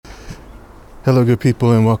Hello, good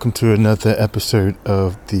people, and welcome to another episode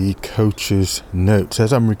of the Coach's Notes.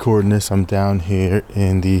 As I'm recording this, I'm down here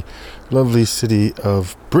in the lovely city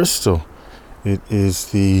of Bristol. It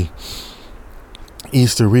is the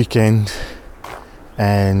Easter weekend,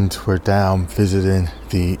 and we're down visiting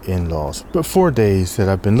the in-laws. But 4 days that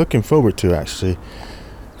I've been looking forward to, actually,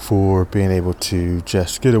 for being able to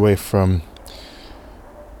just get away from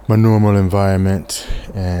my normal environment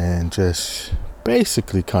and just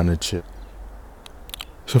basically kind of chill.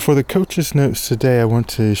 So for the Coach's Notes today, I want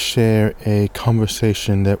to share a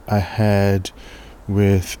conversation that I had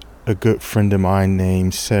with a good friend of mine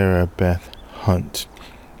named Sarah Beth Hunt.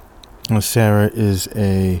 Now, Sarah is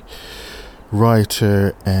a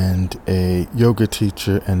writer and a yoga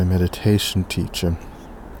teacher and a meditation teacher.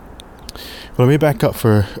 Well, let me back up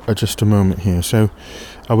for just a moment here. So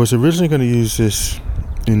I was originally going to use this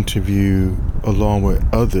interview along with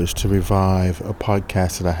others to revive a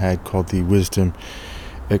podcast that I had called the Wisdom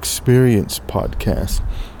Experience podcast,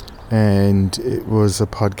 and it was a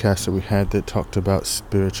podcast that we had that talked about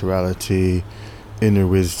spirituality, inner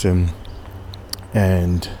wisdom,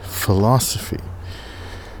 and philosophy.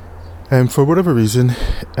 And for whatever reason,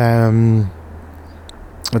 I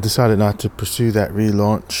decided not to pursue that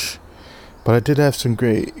relaunch, but I did have some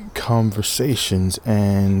great conversations,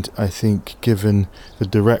 and I think given the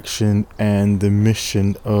direction and the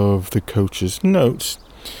mission of the Coach's Notes,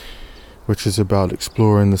 which is about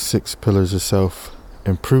exploring the 6 pillars of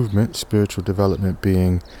self-improvement, spiritual development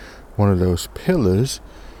being one of those pillars,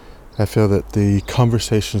 I feel that the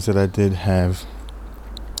conversations that I did have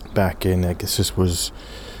back in, I guess this was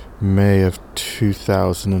May of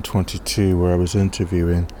 2022, where I was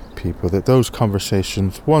interviewing people, that those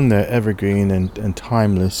conversations, one, they're evergreen and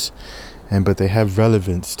timeless, but they have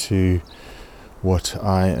relevance to what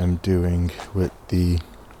I am doing with the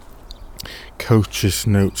Coach's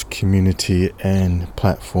Notes community and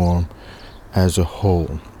platform as a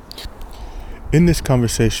whole. In this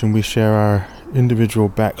conversation, we share our individual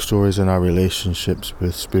backstories and our relationships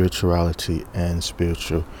with spirituality and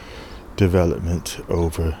spiritual development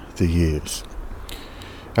over the years.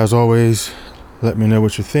 As always, let me know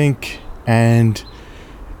what you think, and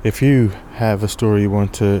if you have a story you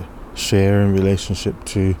want to share in relationship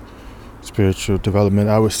to spiritual development,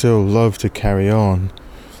 I would still love to carry on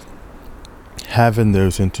having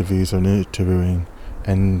those interviews or interviewing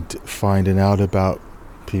and finding out about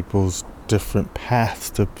people's different paths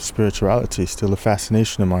to spirituality is still a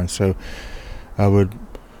fascination of mine. So I would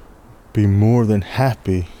be more than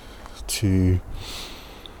happy to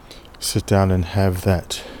sit down and have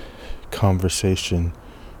that conversation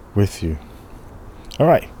with you. All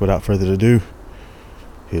right, without further ado,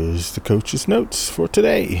 here's the Coach's Notes for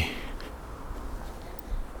today.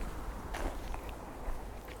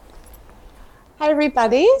 Hi,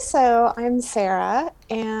 everybody. So I'm Sarah,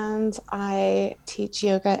 and I teach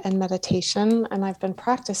yoga and meditation, and I've been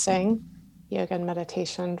practicing yoga and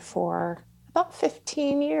meditation for about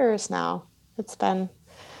 15 years now. It's been,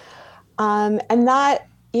 and that,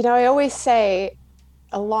 I always say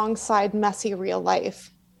alongside messy real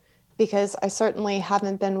life, because I certainly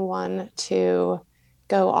haven't been one to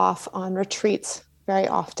go off on retreats very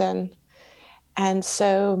often. And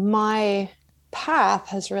so my path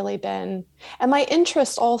has really been, and my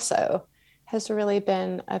interest also has really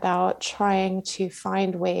been about trying to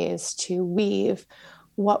find ways to weave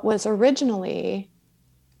what was originally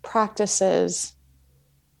practices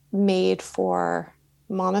made for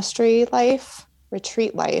monastery life,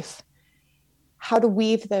 retreat life, how to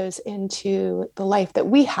weave those into the life that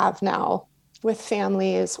we have now with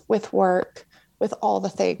families, with work, with all the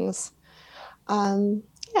things.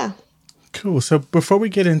 Yeah. Cool. So before we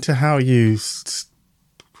get into how you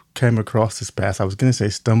came across this path, I was going to say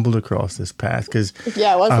stumbled across this path, because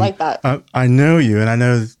Yeah, it was like that. I know you, and I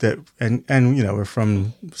know that, and we're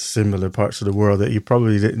from similar parts of the world, that you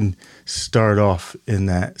probably didn't start off in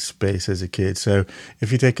that space as a kid. So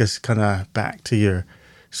if you take us kind of back to your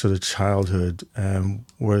sort of childhood,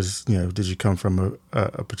 did you come from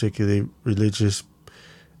a particularly religious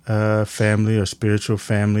family or spiritual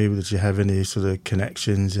family? Did you have any sort of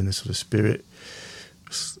connections in the sort of spirit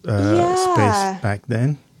space back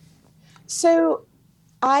then? So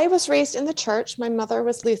I was raised in the church. My mother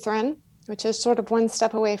was Lutheran, which is sort of one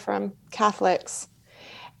step away from Catholics.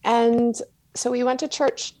 And so we went to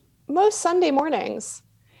church most Sunday mornings.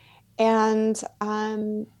 And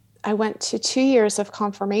I went to 2 years of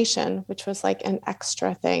confirmation, which was like an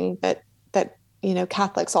extra thing that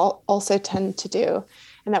Catholics also tend to do.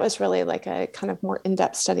 And that was really like a kind of more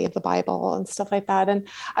in-depth study of the Bible and stuff like that. And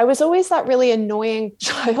I was always that really annoying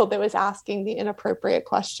child that was asking the inappropriate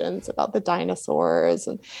questions about the dinosaurs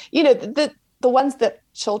and, the ones that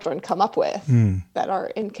children come up with Mm. that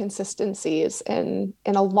are inconsistencies in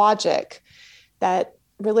a logic that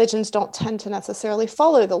religions don't tend to necessarily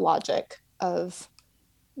follow the logic of,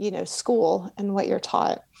 school and what you're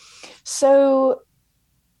taught. So,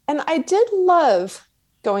 and I did love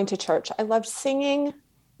going to church. I loved singing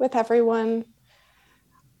with everyone.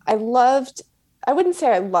 I wouldn't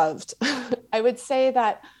say I loved, I would say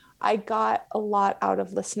that I got a lot out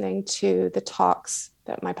of listening to the talks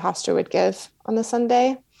that my pastor would give on the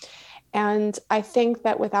Sunday. And I think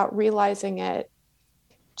that without realizing it,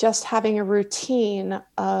 just having a routine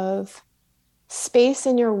of space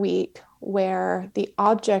in your week where the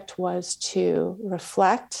object was to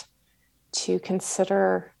reflect, to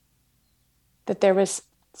consider that there was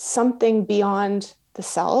something beyond the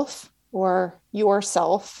self or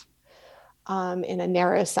yourself, in a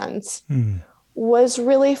narrow sense, was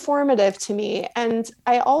really formative to me. And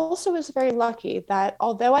I also was very lucky that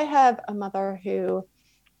although I have a mother who,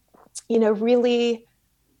 really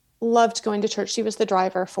loved going to church, she was the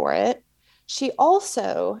driver for it. She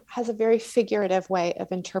also has a very figurative way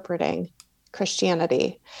of interpreting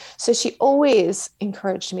Christianity. So she always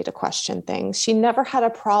encouraged me to question things. She never had a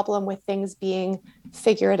problem with things being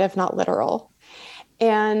figurative, not literal.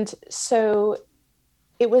 And so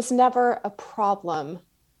it was never a problem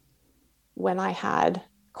when I had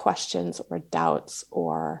questions or doubts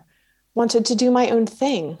or wanted to do my own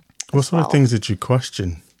thing. What sort of things did you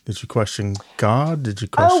question? Did you question God? Did you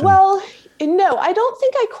question? Oh, well, no, I don't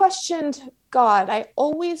think I questioned God. I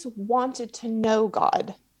always wanted to know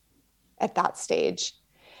God at that stage.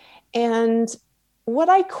 And what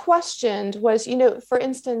I questioned was, for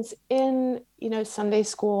instance, in, Sunday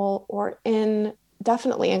school or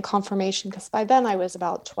definitely in confirmation, because by then I was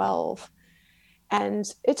about 12. And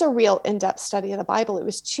it's a real in-depth study of the Bible. It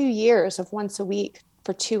was 2 years of once a week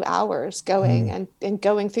for 2 hours going and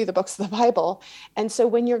going through the books of the Bible. And so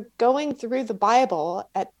when you're going through the Bible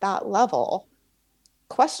at that level,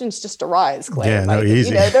 questions just arise, Clay. Yeah, no,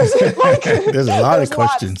 easy. There's there's a lot of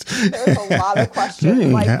questions. There's a lot of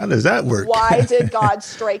questions. How does that work? Why did God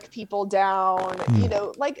strike people down?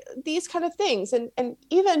 These kind of things. And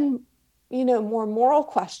even, more moral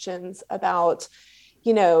questions about,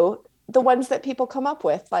 the ones that people come up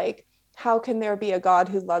with, like, how can there be a God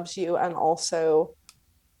who loves you and also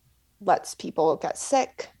lets people get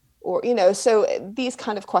sick? Or, so these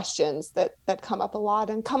kind of questions that come up a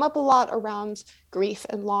lot around grief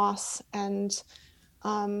and loss, and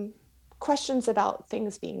questions about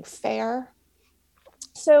things being fair.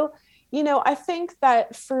 So, I think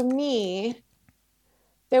that for me,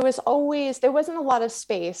 there wasn't a lot of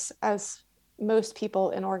space, as most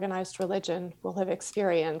people in organized religion will have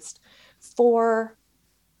experienced, for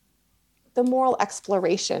the moral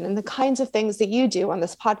exploration and the kinds of things that you do on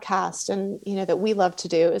this podcast and, that we love to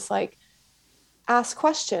do, is like ask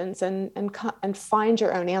questions and find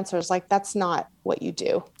your own answers. Like, that's not what you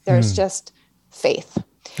do. There's just faith.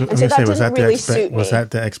 And so that didn't really suit me. Was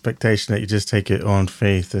that the expectation that you just take it on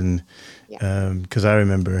faith? And because I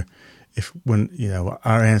remember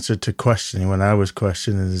our answer to questioning, when I was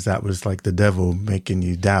questioning, is that was like the devil making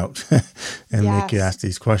you doubt and make you ask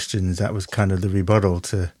these questions. That was kind of the rebuttal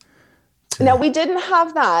to. No, we didn't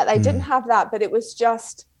have that. I didn't have that, but it was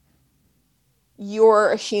just, you're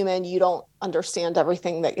a human. You don't understand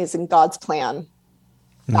everything that is in God's plan.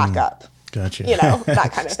 Back up. Gotcha.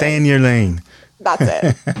 That kind of Stay thing. in your lane. That's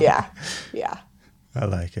it. Yeah. Yeah. I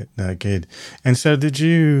like it. No, good. And so did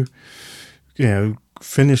you,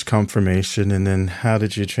 finish confirmation, and then how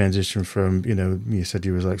did you transition from, you said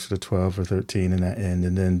you was like sort of 12 or 13 in that end,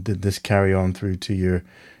 and then did this carry on through to your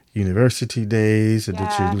university days, or did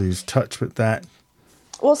you lose touch with that?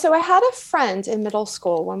 Well, so I had a friend in middle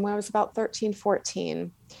school when I was about 13,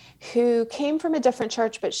 14, who came from a different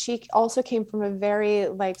church, but she also came from a very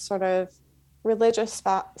sort of religious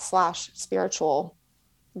 / spiritual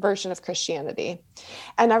version of Christianity.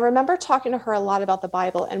 And I remember talking to her a lot about the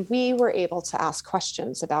Bible, and we were able to ask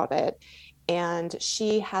questions about it. And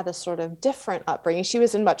she had a sort of different upbringing. She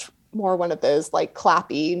was in much more one of those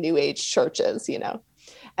clappy New Age churches,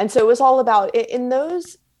 And so it was all about it. In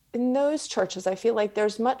those churches, I feel like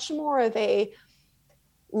there's much more of a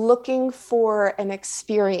looking for an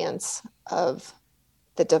experience of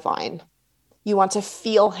the divine. You want to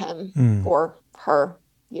feel him or her.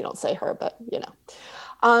 You don't say her, but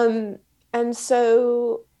and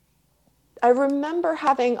so I remember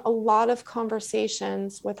having a lot of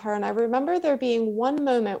conversations with her. And I remember there being one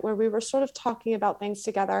moment where we were sort of talking about things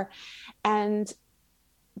together. And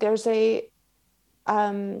there's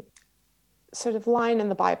sort of line in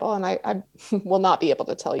the Bible, and I will not be able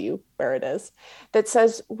to tell you where it is, that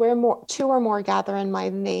says, where two or more gather in my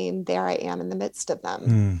name, there I am in the midst of them.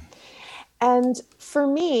 Mm. And for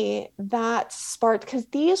me, that sparked, because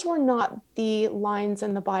these were not the lines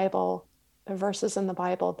in the Bible, the verses in the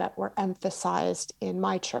Bible that were emphasized in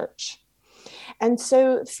my church. And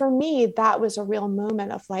so for me, that was a real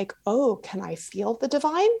moment of like, oh, can I feel the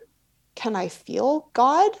divine? Can I feel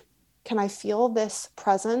God? Can I feel this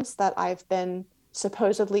presence that I've been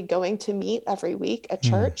supposedly going to meet every week at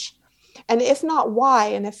church? And if not, why?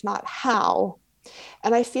 And if not, how?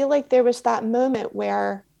 And I feel like there was that moment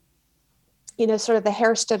where, sort of the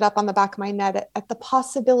hair stood up on the back of my neck at the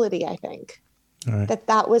possibility, I think, Right.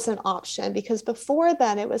 that was an option. Because before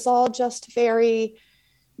then, it was all just very,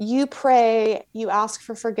 you pray, you ask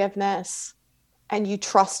for forgiveness, and you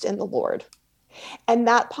trust in the Lord. And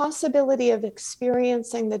that possibility of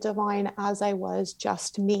experiencing the divine as I was,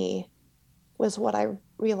 just me, was what I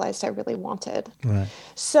realized I really wanted. Right.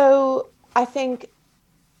 So I think,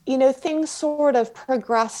 things sort of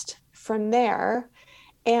progressed from there.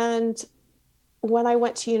 And when I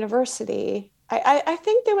went to university, I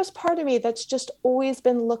think there was part of me that's just always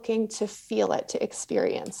been looking to feel it, to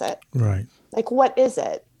experience it. Right. Like, what is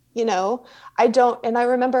it? And I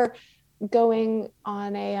remember going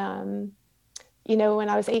on when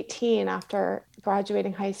I was 18, after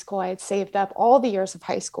graduating high school, I had saved up all the years of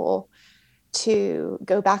high school to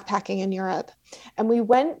go backpacking in Europe. And me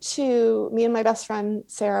and my best friend,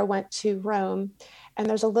 Sarah, went to Rome. And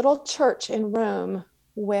there's a little church in Rome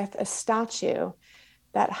with a statue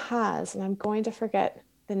that has, and I'm going to forget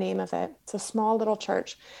the name of it. It's a small little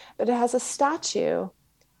church, but it has a statue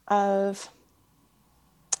of,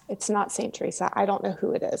 it's not St. Teresa. I don't know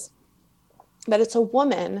who it is, but it's a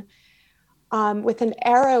woman with an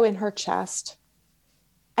arrow in her chest.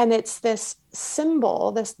 And it's this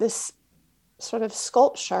symbol, this sort of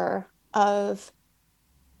sculpture of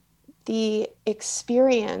the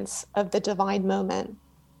experience of the divine moment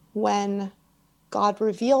when God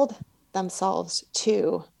revealed themselves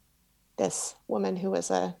to this woman who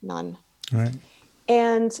was a nun. Right.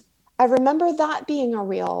 And I remember that being a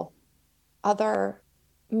real other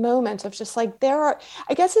moment of just like, I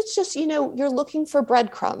guess it's just, you're looking for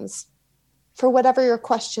breadcrumbs for whatever your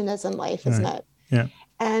question is in life, isn't it? Yeah.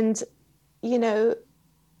 And,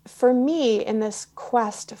 for me, in this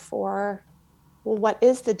quest for, well, what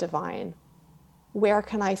is the divine? Where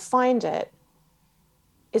can I find it?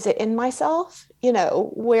 Is it in myself?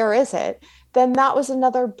 Where is it? Then that was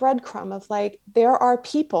another breadcrumb of like, there are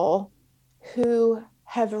people who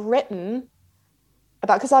have written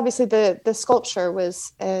about, because obviously the sculpture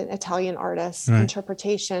was an Italian artist's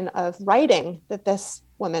interpretation of writing that this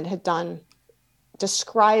woman had done,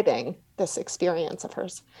 describing this experience of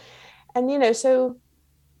hers. And, so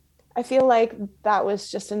I feel like that was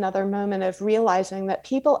just another moment of realizing that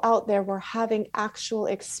people out there were having actual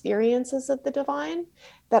experiences of the divine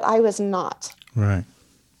that I was not. Right.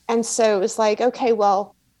 And so it was like, okay,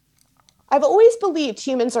 well, I've always believed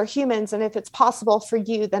humans are humans. And if it's possible for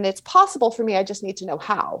you, then it's possible for me. I just need to know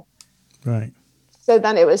how. Right. So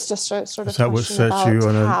then it was just sort of Is that what set you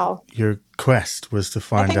on your quest, was to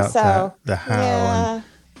find out the how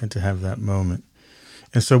and to have that moment?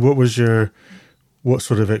 And so what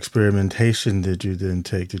sort of experimentation did you then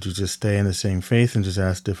take? Did you just stay in the same faith and just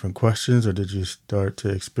ask different questions, or did you start to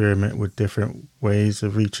experiment with different ways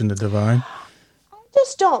of reaching the divine? I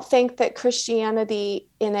just don't think that Christianity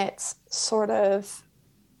in its sort of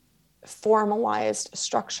formalized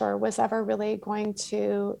structure was ever really going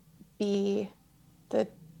to be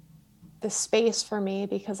the space for me,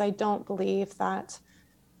 because I don't believe that,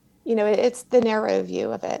 it's the narrow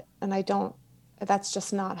view of it. And that's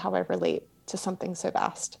just not how I relate to something so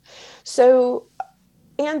vast. So,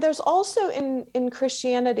 and there's also in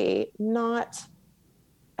Christianity not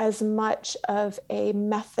as much of a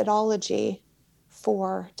methodology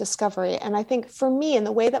for discovery. And I think for me, in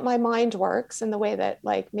the way that my mind works and the way that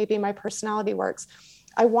like maybe my personality works,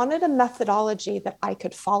 I wanted a methodology that I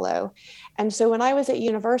could follow. And so when I was at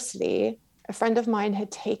university, a friend of mine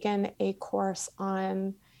had taken a course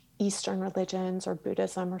on Eastern religions or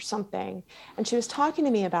Buddhism or something. And she was talking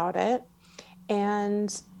to me about it.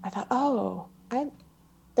 And I thought,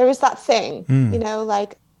 there was that thing,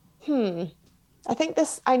 I think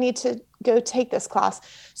I need to go take this class.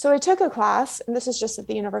 So I took a class, and this is just at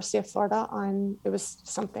the University of Florida it was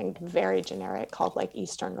something very generic called like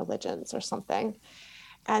Eastern religions or something.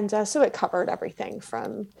 And so it covered everything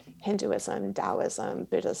from Hinduism, Taoism,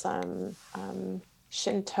 Buddhism,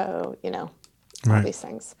 Shinto, all these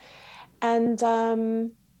things. And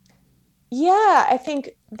I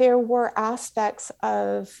think there were aspects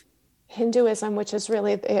of Hinduism, which is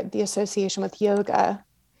really the association with yoga,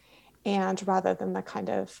 and rather than the kind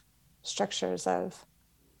of structures of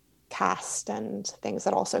caste and things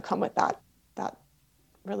that also come with that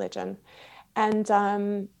religion,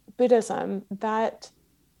 and Buddhism, that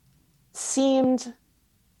seemed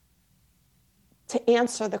to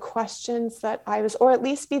answer the questions that I was, or at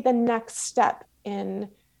least be the next step in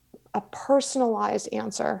a personalized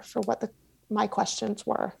answer for what my questions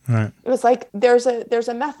were. Right. It was like there's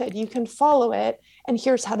a method, you can follow it, and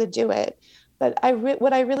here's how to do it. But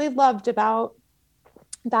what I really loved about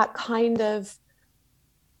that kind of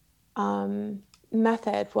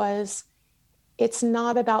method was it's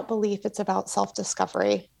not about belief, it's about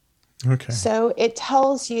self-discovery. Okay. So it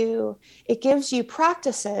gives you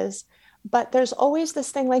practices, but there's always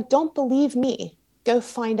this thing like, don't believe me, go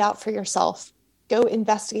find out for yourself, go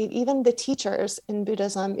investigate. Even the teachers in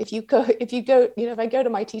Buddhism, if I go to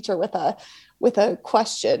my teacher with a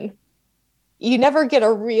question, you never get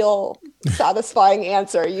a real satisfying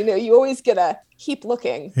answer. You always get a keep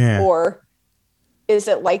looking, or is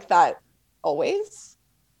it like that always?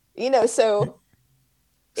 So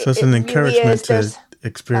it's an encouragement to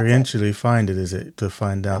experientially find it, is it? To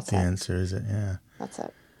find out the answer, is it? Yeah. That's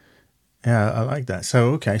it. Yeah, I like that.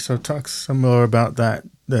 So, okay. So talk some more about that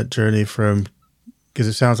journey because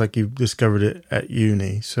it sounds like you discovered it at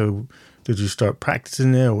uni. So did you start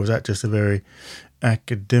practicing it, or was that just a very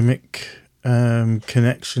academic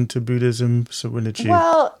connection to Buddhism? So when did you?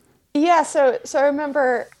 Well, yeah. So I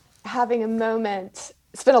remember having a moment.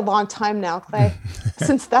 It's been a long time now, Clay,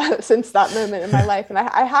 since that moment in my life, and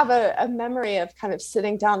I have a memory of kind of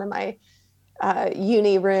sitting down in my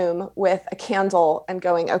uni room with a candle and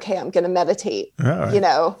going, okay, I'm going to meditate,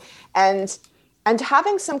 right. And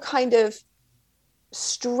having some kind of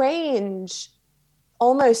strange,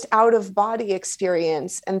 almost out of body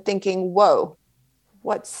experience and thinking, whoa,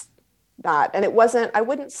 what's that? And I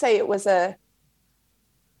wouldn't say it was a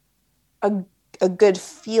good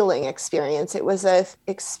feeling experience. It was an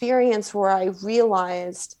experience where I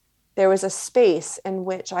realized there was a space in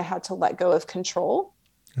which I had to let go of control.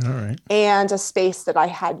 All right. And a space that I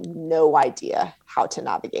had no idea how to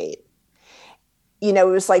navigate. It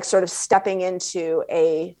was like sort of stepping into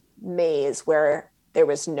a maze where there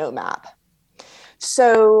was no map.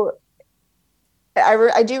 So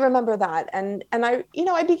I do remember that. And I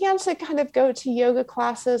began to kind of go to yoga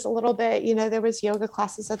classes a little bit. There was yoga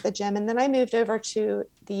classes at the gym. And then I moved over to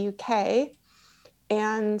the UK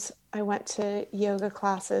and I went to yoga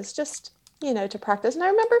classes just, to practice. And I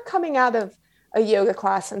remember coming out of a yoga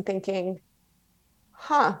class and thinking,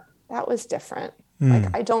 that was different.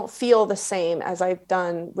 Like, I don't feel the same as I've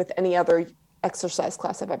done with any other exercise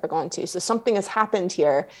class I've ever gone to. So something has happened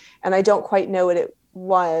here and I don't quite know what it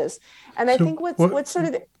was. And I think what's sort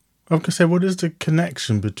of... I was going to say, what is the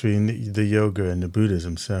connection between the yoga and the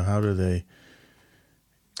Buddhism? So how do they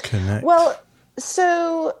connect? Well,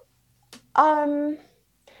 so,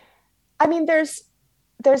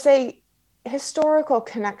 there's a historical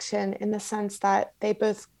connection in the sense that they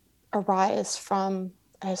both arise from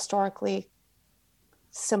historically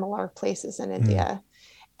similar places in India.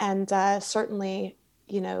 And certainly,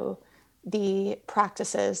 the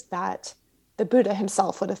practices that the Buddha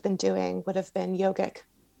himself would have been doing would have been yogic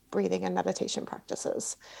breathing and meditation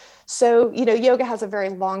practices. So, yoga has a very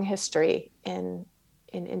long history in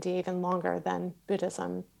India, even longer than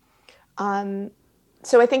Buddhism.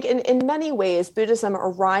 So I think in many ways, Buddhism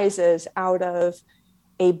arises out of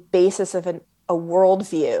a basis of a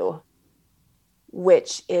worldview,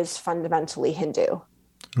 which is fundamentally Hindu.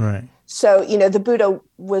 Right. So, the Buddha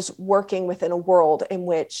was working within a world in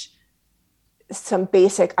which some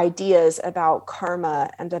basic ideas about karma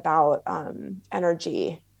and about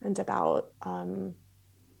energy and about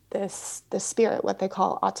the spirit, what they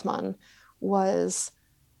call Atman, was,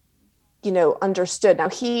 understood. Now,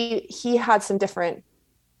 he had some different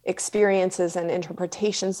experiences and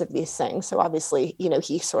interpretations of these things. So obviously,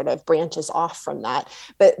 he sort of branches off from that.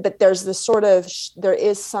 But there's this there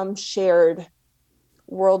is some shared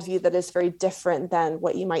worldview that is very different than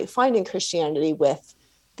what you might find in Christianity with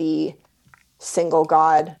the single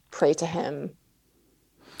God, pray to him,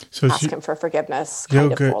 ask him for forgiveness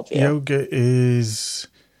kind of worldview. Yoga is...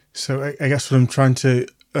 So I guess what I'm trying to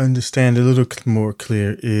understand a little more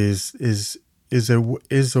clear is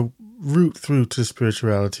a route through to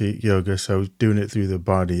spirituality yoga, so doing it through the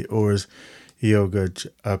body, or is yoga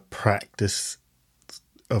a practice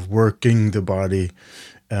of working the body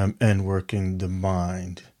and working the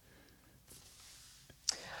mind?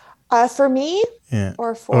 For me,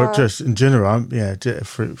 or just in general,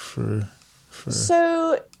 for.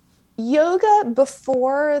 So, yoga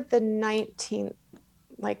before the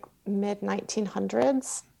mid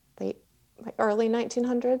 1900s, late, like early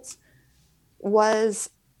 1900s, was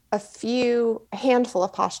a handful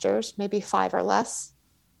of postures, maybe 5 or less,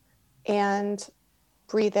 and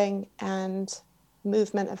breathing and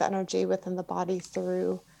movement of energy within the body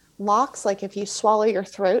through locks. Like if you swallow your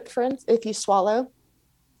throat, for instance, if you swallow,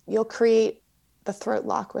 you'll create the throat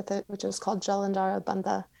lock with it, which is called Jalandhara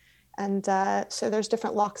Bandha. And so there's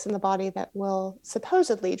different locks in the body that will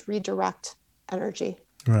supposedly redirect energy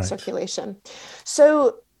circulation.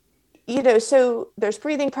 So, so there's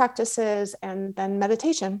breathing practices and then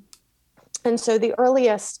meditation. And so the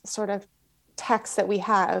earliest sort of text that we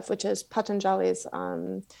have, which is Patanjali's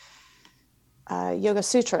Yoga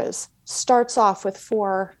Sutras, starts off with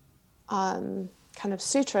 4 kind of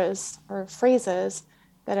sutras or phrases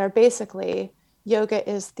that are basically, yoga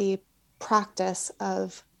is the practice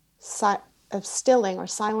of stilling or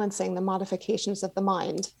silencing the modifications of the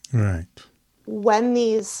mind. Right. When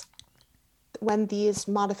these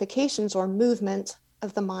modifications or movement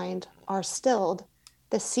of the mind are stilled,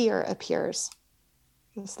 the seer appears.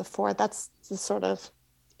 That's the sort of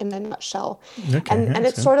in a nutshell. Okay, and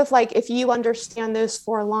it's sort of like, if you understand those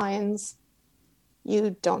 4 lines,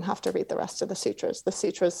 you don't have to read the rest of the sutras.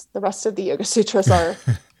 The rest of the Yoga Sutras are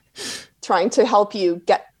trying to help you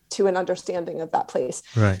get to an understanding of that place.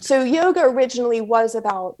 Right. So yoga originally was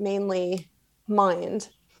about mainly mind.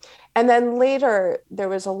 And then later there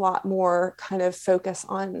was a lot more kind of focus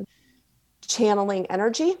on channeling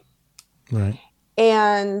energy. Right.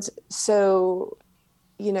 And so,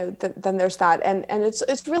 then there's that. And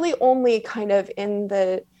it's really only kind of in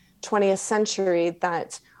the 20th century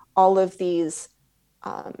that all of these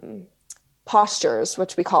postures,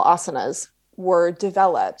 which we call asanas, were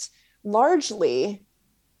developed largely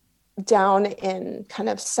down in kind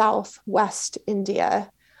of southwest India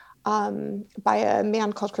by a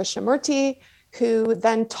man called Krishnamurti, who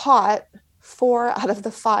then taught 4 out of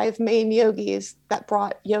the 5 main yogis that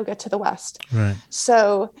brought yoga to the West. Right.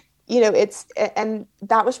 So, and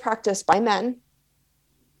that was practiced by men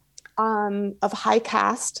of high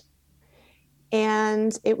caste.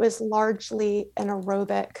 And it was largely an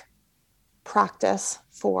aerobic practice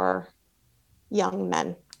for young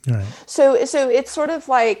men. Right. So it's sort of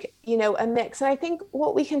like, a mix. And I think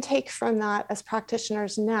what we can take from that as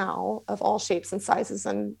practitioners now of all shapes and sizes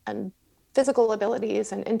and physical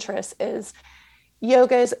abilities and interests is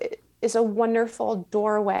yoga is a wonderful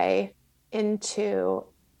doorway into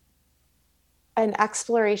an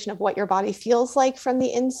exploration of what your body feels like from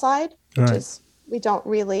the inside, which is, we don't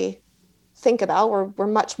really think about. We're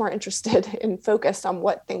much more interested and focused on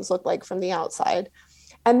what things look like from the outside.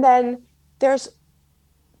 And then there's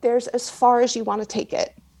as far as you want to take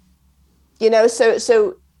it,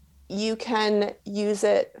 so you can use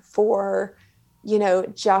it for,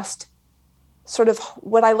 just sort of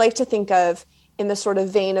what I like to think of in the sort of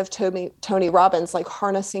vein of Tony Robbins, like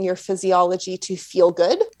harnessing your physiology to feel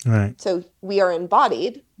good. Right. So we are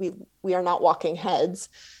embodied. We are not walking heads.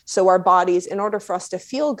 So our bodies, in order for us to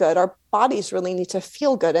feel good, our bodies really need to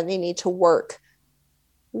feel good and they need to work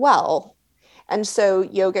well. And so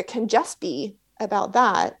yoga can just be about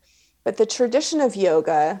that. But the tradition of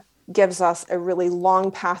yoga gives us a really long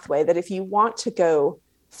pathway that if you want to go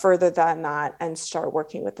further than that and start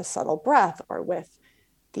working with the subtle breath or with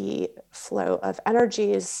the flow of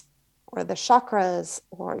energies or the chakras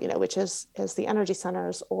or, which is the energy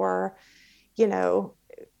centers or,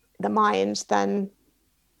 the mind, then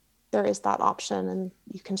there is that option and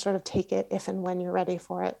you can sort of take it if and when you're ready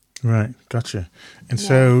for it. Right. Gotcha. And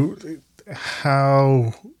so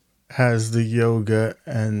how has the yoga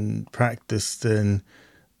and practice then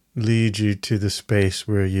lead you to the space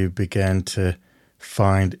where you began to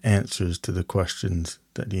find answers to the questions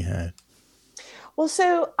that you had? Well,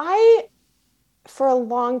 so I, for a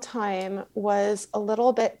long time, was a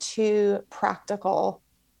little bit too practical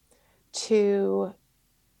to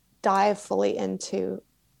dive fully into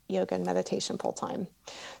yoga and meditation full time.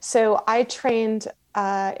 So I trained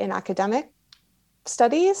in academic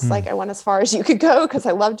studies. Like I went as far as you could go because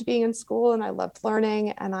I loved being in school and I loved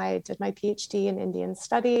learning. And I did my PhD in Indian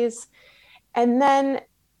studies. And then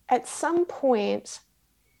at some point,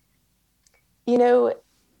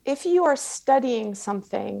 if you are studying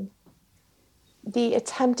something, the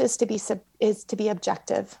attempt is to be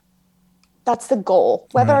objective. That's the goal.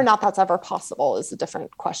 Whether or not that's ever possible is a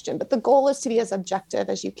different question. But the goal is to be as objective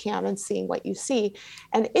as you can and seeing what you see.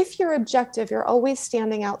 And if you're objective, you're always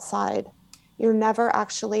standing outside. You're never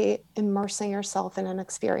actually immersing yourself in an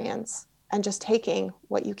experience and just taking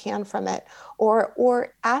what you can from it,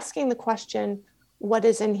 or asking the question, what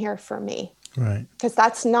is in here for me? Right. because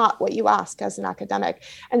that's not what you ask as an academic.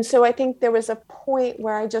 And so I think there was a point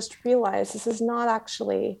where I just realized this is not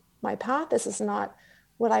actually my path. This is not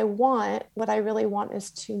what I want. What I really want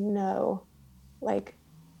is to know, like,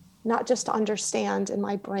 not just to understand in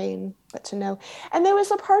my brain, but to know. And there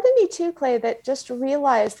was a part of me too, Clay, that just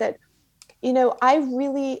realized that, I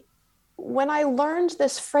really, when I learned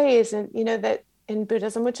this phrase, and, that in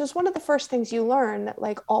Buddhism, which is one of the first things you learn, that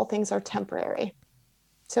like all things are temporary.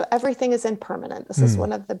 So everything is impermanent. This is Mm.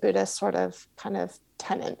 one of the Buddhist sort of kind of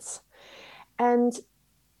tenets. And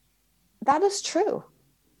that is true.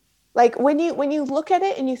 Like when you look at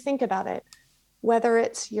it and you think about it, whether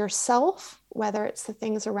it's yourself, whether it's the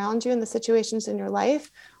things around you and the situations in your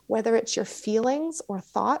life, whether it's your feelings or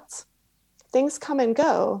thoughts, things come and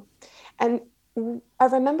go. And I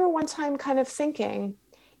remember one time kind of thinking,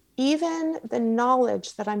 even the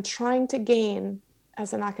knowledge that I'm trying to gain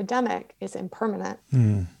as an academic is impermanent.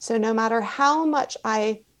 Mm. So no matter how much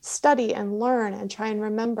I study and learn and try and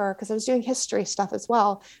remember, because I was doing history stuff as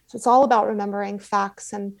well. So it's all about remembering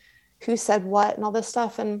facts and who said what and all this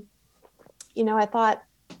stuff. And, I thought,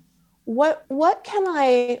 what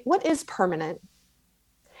is permanent?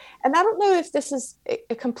 And I don't know if this is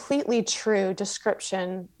a completely true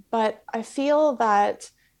description, but I feel that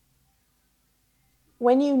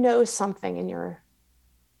when you know something in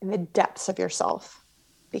the depths of yourself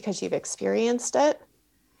because you've experienced it,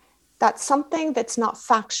 that's something that's not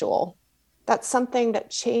factual. That's something that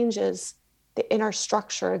changes the inner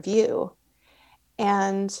structure of you.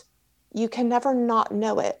 And you can never not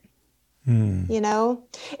know it. Mm.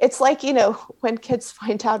 It's like, when kids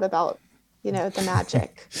find out about, the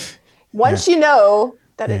magic. Yeah. Once you know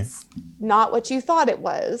that Yeah. it's not what you thought it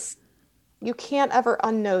was, you can't ever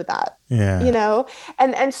unknow that, Yeah.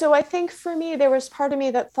 And so I think for me, there was part of me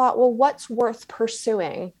that thought, well, what's worth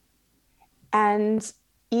pursuing? And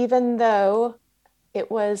even though it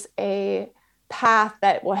was a path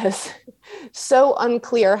that was so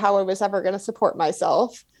unclear how I was ever going to support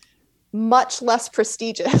myself, much less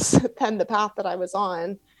prestigious than the path that I was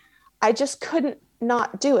on, I just couldn't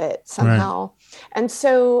not do it Right. somehow. And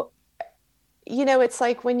so, it's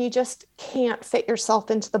like when you just can't fit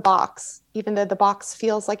yourself into the box, even though the box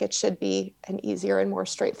feels like it should be an easier and more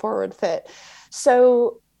straightforward fit.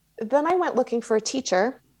 So then I went looking for a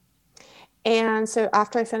teacher. And so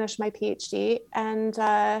after I finished my PhD, and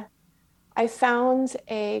I found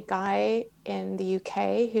a guy in the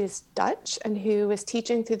UK who's Dutch and who was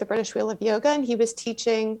teaching through the British Wheel of Yoga. And he was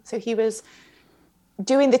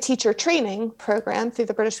doing the teacher training program through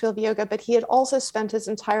the British Wheel of Yoga, but he had also spent his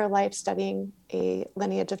entire life studying a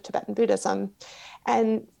lineage of Tibetan Buddhism.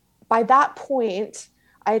 And by that point,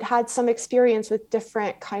 I'd had some experience with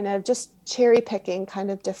different kind of just cherry picking kind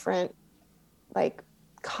of different like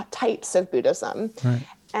types of Buddhism. Right.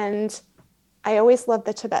 And I always loved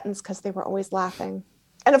the Tibetans because they were always laughing.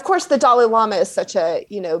 And of course, the Dalai Lama is such a,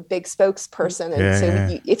 big spokesperson. And Yeah. so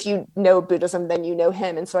Yeah. if you know Buddhism, then you know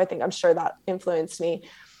him. And so I'm sure that influenced me.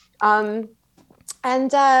 And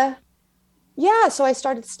so I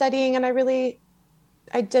started studying, and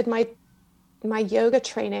I did my yoga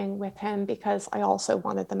training with him because I also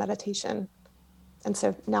wanted the meditation. And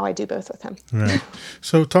so now I do both with him. Right.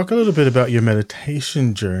 So talk a little bit about your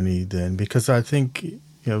meditation journey then, because I think,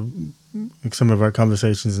 like some of our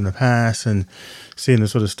conversations in the past and seeing the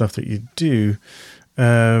sort of stuff that you do,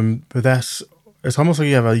 but it's almost like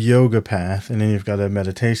you have a yoga path and then you've got a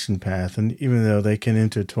meditation path, and even though they can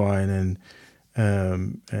intertwine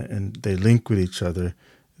and they link with each other,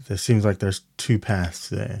 there seems like there's two paths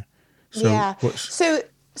there. So Yeah.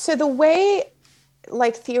 So the way,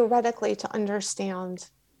 like theoretically, to understand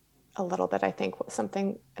a little bit, I think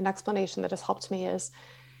an explanation that has helped me is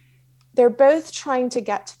they're both trying to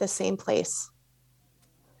get to the same place.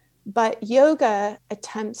 But yoga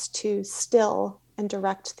attempts to still and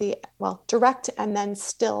direct and then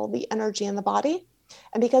still the energy in the body.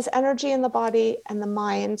 And because energy in the body and the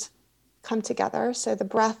mind come together, so the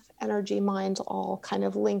breath, energy, mind all kind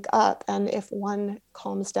of link up. And if one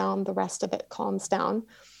calms down, the rest of it calms down.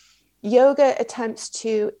 Yoga attempts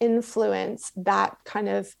to influence that kind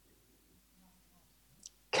of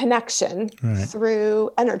connection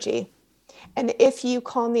through energy. And if you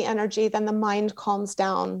calm the energy, then the mind calms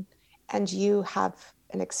down and you have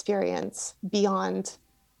an experience beyond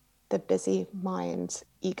the busy mind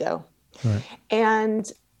ego. Right.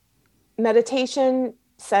 And meditation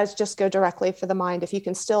says just go directly for the mind. If you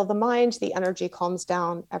can still the mind, the energy calms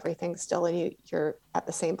down, everything's still, and you're at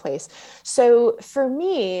the same place. So for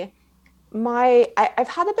me, I've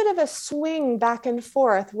had a bit of a swing back and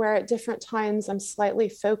forth where at different times I'm slightly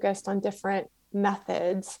focused on different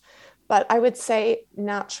methods. But I would say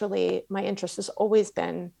naturally, my interest has always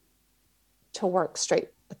been to work straight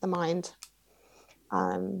with the mind.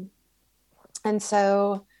 And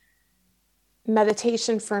so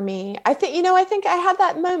meditation for me, I think I had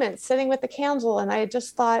that moment sitting with the candle and I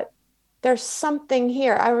just thought, there's something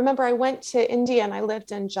here. I remember I went to India and I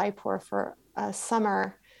lived in Jaipur for a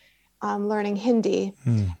summer learning Hindi.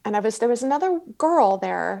 And there was another girl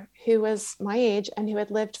there who was my age and who had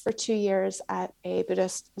lived for 2 years at a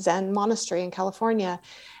Buddhist Zen monastery in California.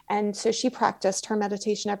 And so she practiced her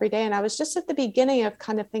meditation every day. And I was just at the beginning of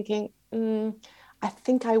kind of thinking, I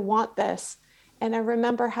think I want this. And I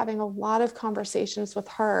remember having a lot of conversations with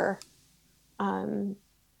her. And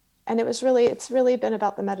it's really been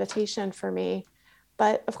about the meditation for me.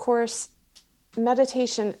 But of course,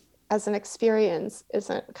 meditation as an experience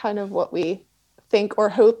isn't kind of what we think or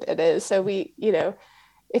hope it is. So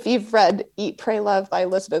if you've read Eat, Pray, Love by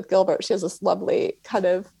Elizabeth Gilbert, she has this lovely kind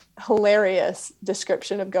of hilarious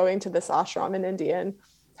description of going to this ashram in India and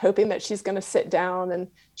hoping that she's going to sit down, and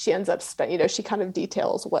she ends up she kind of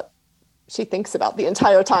details what she thinks about the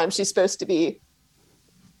entire time she's supposed to be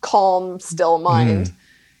calm, still mind,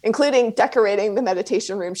 including decorating the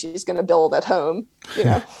meditation room she's going to build at home,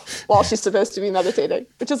 while she's supposed to be meditating,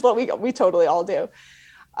 which is what we totally all do.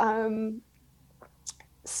 And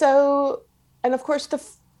of course,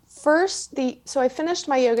 so I finished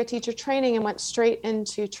my yoga teacher training and went straight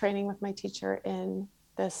into training with my teacher in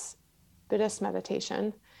this Buddhist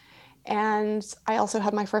meditation. And I also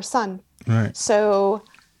had my first son. Right. So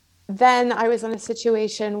then I was in a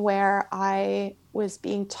situation where I was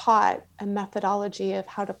being taught a methodology of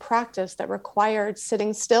how to practice that required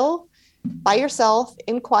sitting still by yourself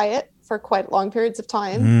in quiet for quite long periods of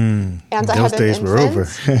time. And I had an infant. Those days were over.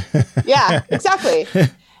 Yeah, exactly.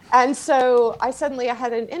 And so I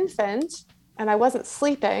had an infant and I wasn't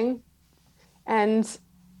sleeping. And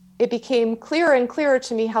it became clearer and clearer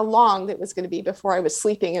to me how long it was going to be before I was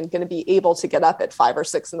sleeping and going to be able to get up at 5 or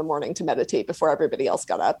 6 in the morning to meditate before everybody else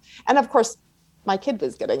got up. And of course, my kid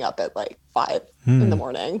was getting up at like 5 in the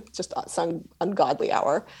morning, just some ungodly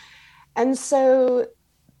hour. And so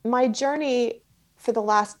my journey for the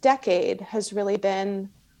last decade has really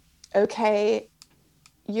been, okay,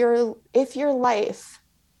 if your life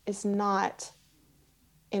is not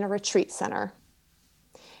in a retreat center,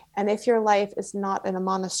 and if your life is not in a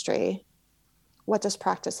monastery, what does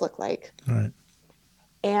practice look like? Right.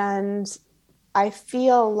 And I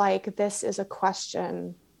feel like this is a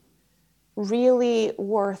question really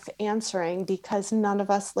worth answering, because none of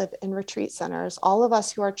us live in retreat centers. All of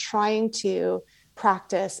us who are trying to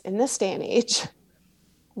practice in this day and age,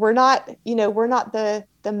 we're not the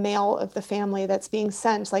male of the family that's being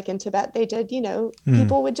sent, like in Tibet they did,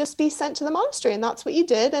 people would just be sent to the monastery and that's what you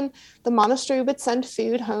did. And the monastery would send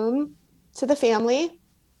food home to the family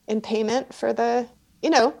in payment for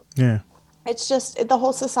it's just, the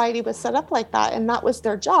whole society was set up like that. And that was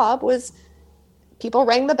their job, was people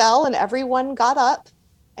rang the bell and everyone got up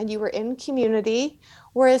and you were in community.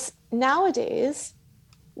 Whereas nowadays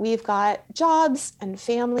we've got jobs and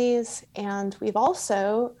families, and we've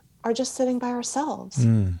also are just sitting by ourselves.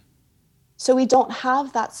 So we don't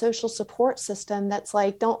have that social support system that's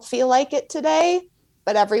like, don't feel like it today,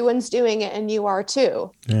 but everyone's doing it and you are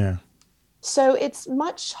too. Yeah. So it's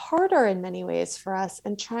much harder in many ways for us,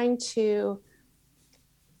 and trying to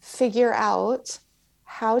figure out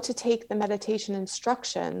how to take the meditation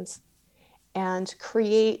instructions and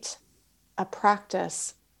create a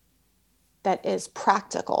practice that is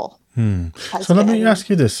practical. So let me ask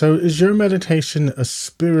you this. So is your meditation a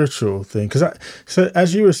spiritual thing? So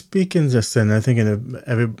as you were speaking just then, I'm thinking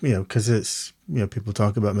of because it's, people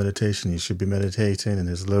talk about meditation, you should be meditating, and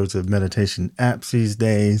there's loads of meditation apps these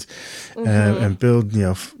days, and build.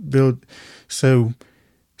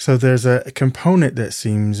 So there's a component that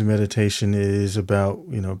seems meditation is about,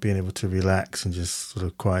 being able to relax and just sort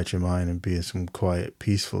of quiet your mind and be in some quiet,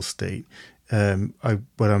 peaceful state.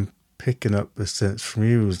 What I'm picking up a sense from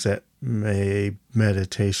you is that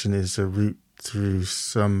meditation is a route through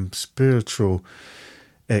some spiritual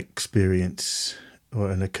experience,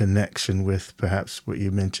 or in a connection with perhaps what you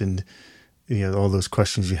mentioned, all those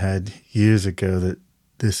questions you had years ago, that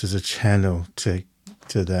this is a channel to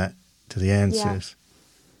the answers.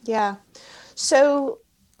 Yeah. So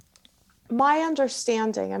my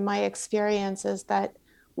understanding and my experience is that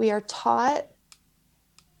we're taught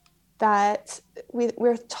that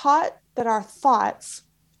our thoughts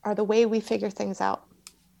are the way we figure things out.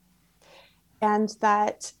 And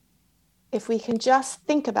that if we can just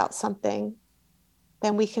think about something,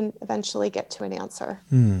 then we can eventually get to an answer.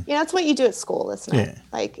 It's what you do at school, isn't it? Yeah.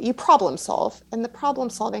 Like you problem solve, and the problem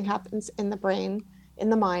solving happens in the brain, in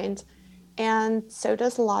the mind. and so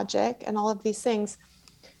does logic and all of these things.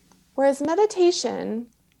 Whereas meditation,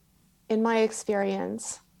 in my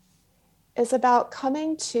experience, is about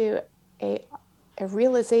coming to a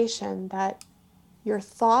realization that your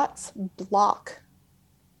thoughts block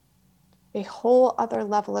a whole other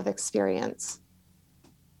level of experience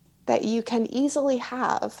that you can easily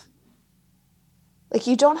have. Like,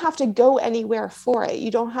 you don't have to go anywhere for it.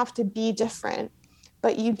 You don't have to be different,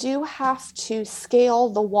 but you do have to scale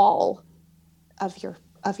the wall of your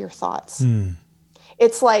thoughts.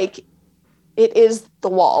 It's like, it is the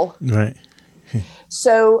wall. Right.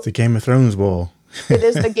 So it's the Game of Thrones wall. It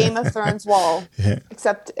is the Game of Thrones wall. Yeah.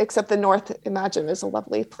 Except the North, imagine, is a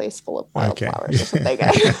lovely place full of wildflowers or something.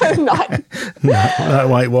 not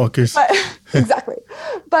White Walkers. But, exactly.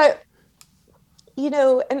 But,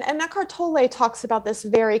 and Eckhart Tolle talks about this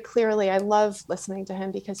very clearly. I love listening to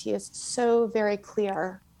him because he is so very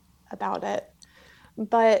clear about it.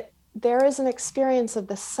 But there is an experience of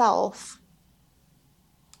the self.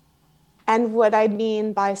 And what I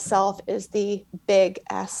mean by self is the big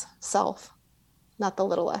S self, not the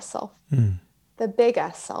little s self, the big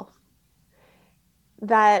S self,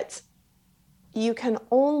 that you can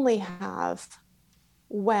only have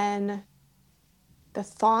when the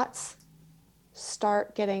thoughts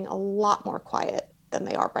start getting a lot more quiet than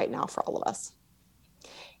they are right now for all of us.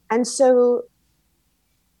 And so,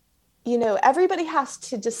 everybody has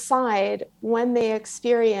to decide when they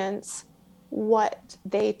experience what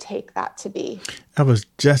they take that to be.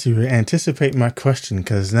 You anticipate my question,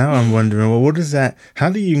 because now I'm wondering, well, what is that? How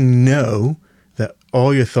do you know that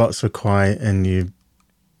all your thoughts are quiet and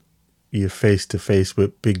you're face to face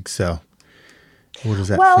with Big Self? What does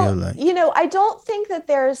that feel like? I don't think that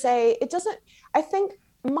I think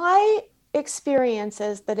my experience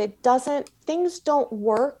is that things don't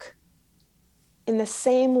work in the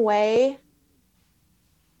same way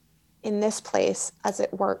in this place as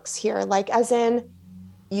it works here. Like, as in,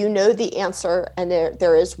 the answer, and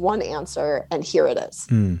there is one answer, and here it is.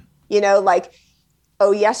 Like,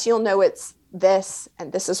 oh yes, you'll know it's this,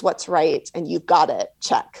 and this is what's right, and you've got it.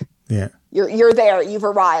 Check. Yeah. You're there. You've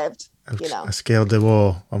arrived. I scaled the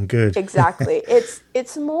wall. I'm good. Exactly.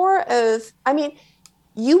 It's more of,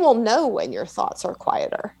 you will know when your thoughts are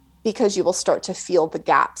quieter because you will start to feel the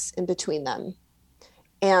gaps in between them.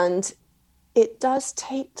 And it does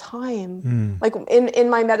take time. Like in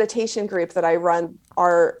my meditation group that I run,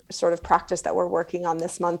 our sort of practice that we're working on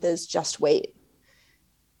this month is just wait.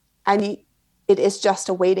 And it is just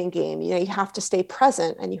a waiting game. You have to stay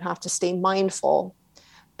present and you have to stay mindful.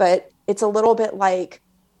 But it's a little bit like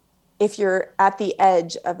if you're at the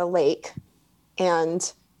edge of a lake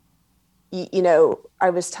and, I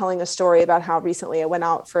was telling a story about how recently I went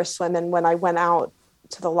out for a swim. And when I went out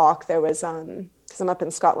to the loch, there was, because I'm up in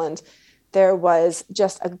Scotland, there was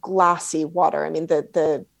just a glassy water. I mean,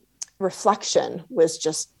 the reflection was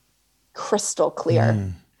just crystal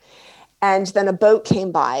clear. And then a boat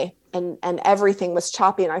came by and everything was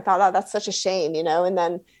choppy. And I thought, oh, that's such a shame, and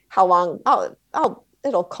then how long?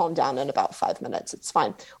 It'll calm down in about 5 minutes. It's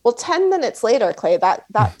fine. Well, 10 minutes later, Clay, that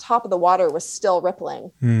top of the water was still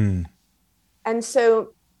rippling. And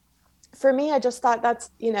so for me, I just thought that's,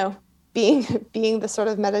 being the sort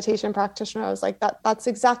of meditation practitioner, I was like, that's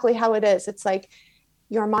exactly how it is. It's like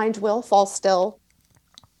your mind will fall still.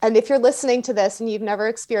 And if you're listening to this and you've never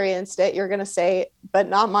experienced it, you're going to say, but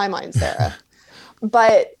not my mind, Sarah.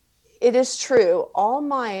 But it is true. All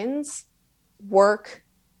minds work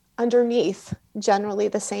underneath generally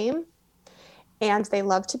the same. And they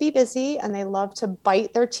love to be busy and they love to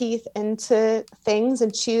bite their teeth into things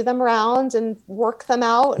and chew them around and work them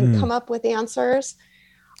out and come up with answers.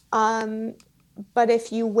 But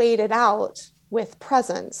if you wait it out with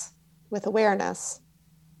presence, with awareness,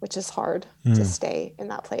 which is hard to stay in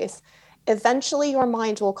that place, eventually your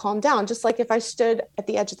mind will calm down. Just like if I stood at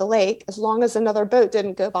the edge of the lake, as long as another boat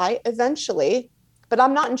didn't go by, eventually, but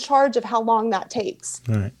I'm not in charge of how long that takes.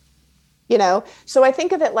 Right. So I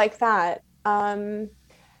think of it like that.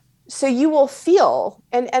 So you will feel,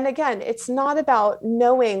 and again, it's not about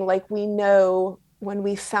knowing like we know when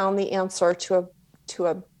we found the answer to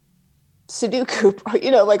a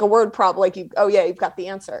Sudoku, like a word problem, like you've got the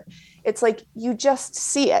answer. It's like you just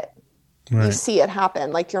see it. Right. You see it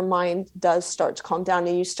happen. Like your mind does start to calm down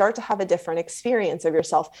and you start to have a different experience of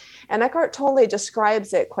yourself. And Eckhart Tolle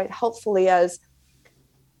describes it quite helpfully as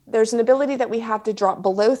there's an ability that we have to drop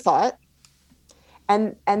below thought.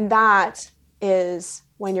 And that is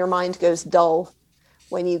when your mind goes dull,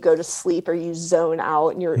 when you go to sleep or you zone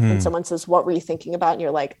out and someone says, what were you thinking about? And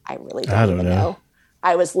you're like, I really don't even know.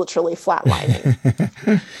 I was literally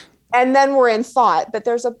flatlining. And then we're in thought, but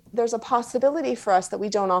there's a possibility for us that we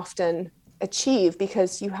don't often achieve,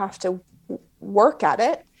 because you have to work at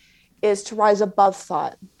it, is to rise above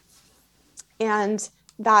thought. And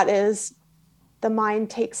that is, the mind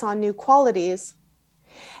takes on new qualities.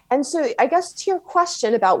 And so I guess to your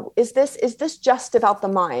question about, is this just about the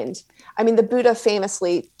mind? I mean, the Buddha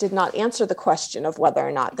famously did not answer the question of whether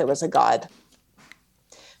or not there was a God.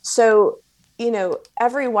 So,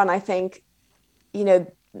 everyone, I think,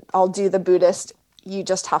 I'll do the Buddhist, you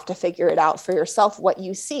just have to figure it out for yourself, what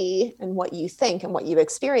you see and what you think and what you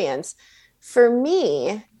experience. For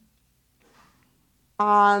me,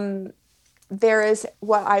 there is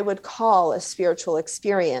what I would call a spiritual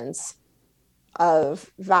experience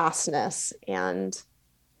of vastness and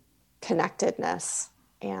connectedness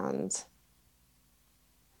and,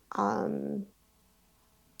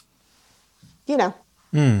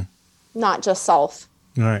 not just self.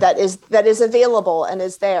 Right. that is available and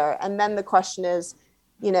is there. And then the question is,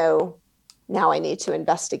 now I need to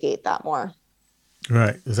investigate that more.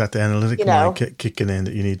 Right. Is that the analytic mind kicking in,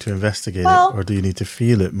 that you need to investigate it, or do you need to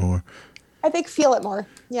feel it more? I think feel it more.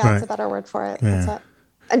 Yeah, right. That's a better word for it. Yeah. That's it.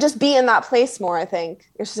 And just be in that place more, I think.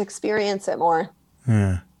 Just experience it more.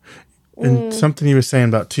 Yeah. And something you were saying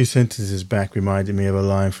about 2 sentences back reminded me of a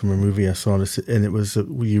line from a movie I saw, and it was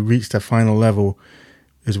when you reach that final level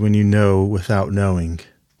is when you know without knowing.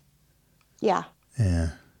 Yeah. Yeah.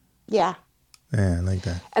 Yeah. Yeah, I like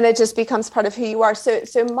that. And it just becomes part of who you are.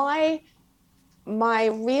 So my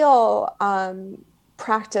real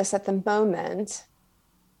practice at the moment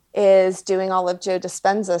is doing all of Joe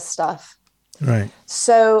Dispenza's stuff. Right.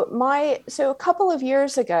 So a couple of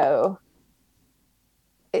years ago,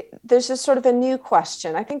 there's just sort of a new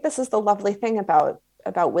question. I think this is the lovely thing about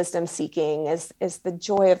wisdom seeking is the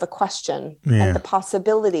joy of the question and the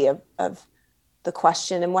possibility of the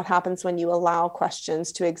question and what happens when you allow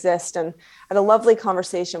questions to exist. And I had a lovely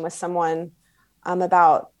conversation with someone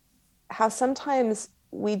about how sometimes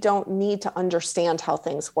we don't need to understand how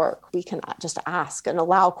things work. We can just ask and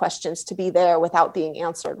allow questions to be there without being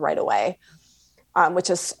answered right away, which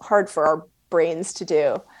is hard for our brains to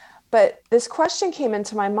do. But this question came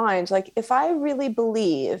into my mind, like, if I really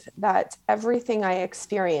believe that everything I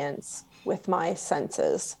experience with my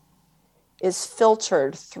senses is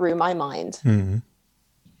filtered through my mind,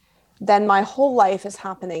 then my whole life is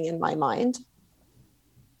happening in my mind.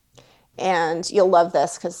 And you'll love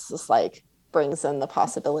this because this brings in the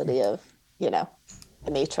possibility of, the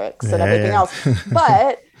Matrix and everything else.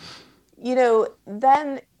 But,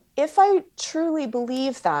 then if I truly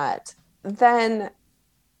believe that, then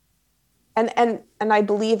and I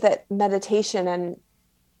believe that meditation and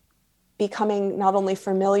becoming not only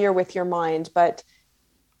familiar with your mind, but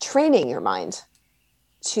training your mind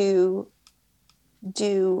to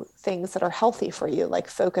do things that are healthy for you, like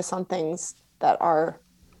focus on things that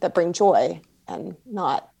bring joy and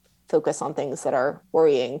not focus on things that are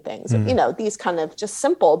worrying things. These kind of just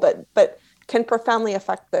simple, but can profoundly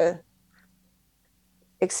affect the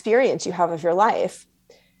experience you have of your life.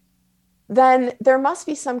 Then there must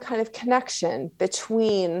be some kind of connection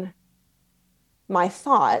between my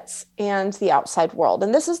thoughts and the outside world.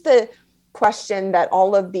 And this is the question that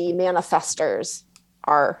all of the manifestors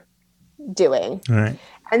are doing. Right.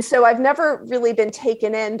 And so I've never really been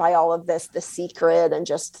taken in by all of this, The Secret, and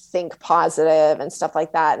just think positive and stuff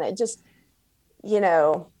like that. And it just,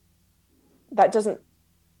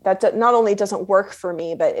 that not only doesn't work for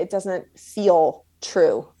me, but it doesn't feel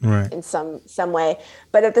true in some way.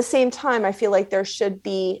 But at the same time, I feel like there should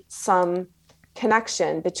be some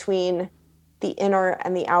connection between the inner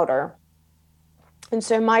and the outer. And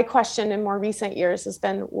so my question in more recent years has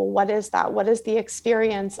been, well, what is that? What is the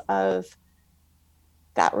experience of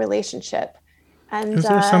that relationship? And is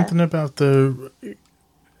there something about the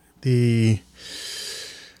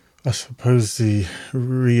I suppose the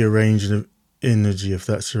rearranging of energy, if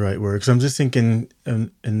that's the right word? Because I'm just thinking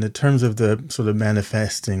in the terms of the sort of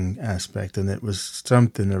manifesting aspect, and it was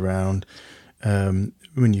something around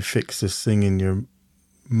when you fix this thing in your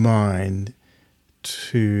mind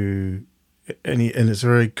and it's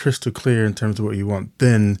very crystal clear in terms of what you want,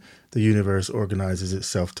 then the universe organizes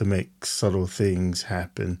itself to make subtle things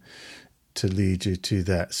happen to lead you to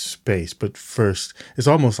that space. But first, it's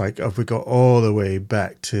almost like if we go all the way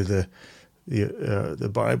back to the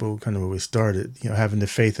Bible, kind of where we started, having the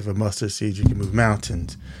faith of a mustard seed, you can move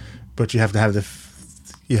mountains, but you have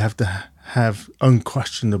to have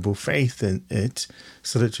unquestionable faith in it,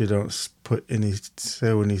 so that you don't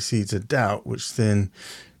sow any seeds of doubt, which then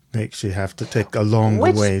makes you have to take a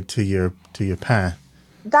longer way to your path.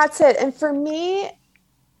 That's it. And for me,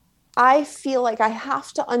 I feel like I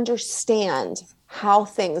have to understand how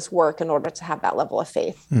things work in order to have that level of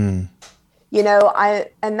faith.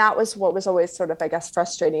 And that was what was always sort of, I guess,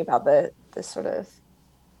 frustrating about the sort of,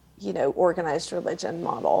 organized religion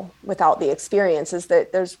model without the experience, is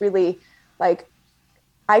that there's really, like,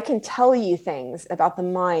 I can tell you things about the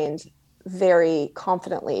mind very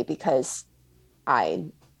confidently because I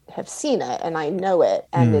have seen it and I know it.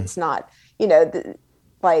 And Mm. it's not,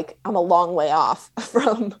 like I'm a long way off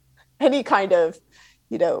from any kind of,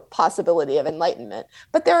 possibility of enlightenment.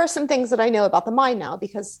 But there are some things that I know about the mind now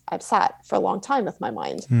because I've sat for a long time with my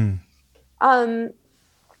mind. Mm. Um,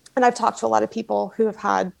 and I've talked to a lot of people who have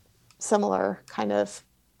had similar kind of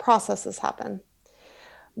processes happen.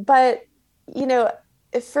 But, you know,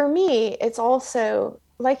 for me, it's also,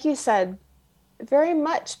 like you said, very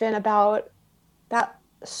much been about that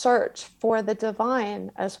search for the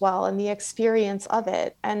divine as well and the experience of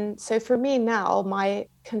it. And so for me now, my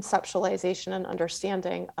conceptualization and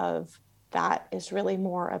understanding of that is really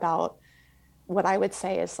more about what I would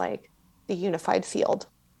say is like the unified field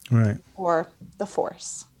Right. or the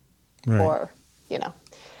force Right. or,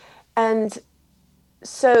 and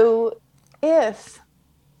so if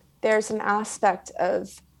there's an aspect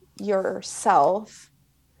of yourself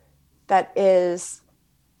that is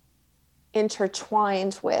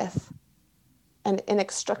intertwined with and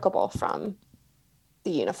inextricable from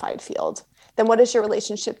the unified field, then what is your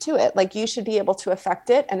relationship to it? Like, you should be able to affect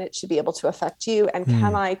it and it should be able to affect you. And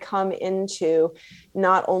can I come into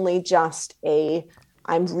not only just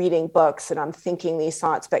I'm reading books and I'm thinking these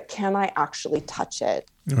thoughts, but can I actually touch it?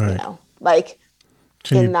 Right. Like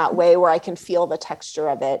Can in you? that way where I can feel the texture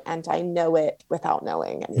of it and I know it without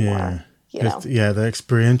knowing Yeah. anymore, you know? Yeah, the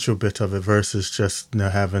experiential bit of it versus just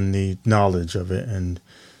having the knowledge of it and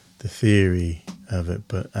the theory of it,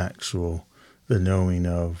 but the knowing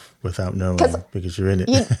of without Because knowing because you're in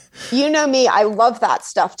it. you know me, I love that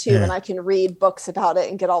stuff too. Yeah. And I can read books about it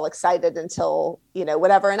and get all excited until,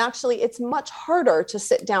 whatever. And actually, it's much harder to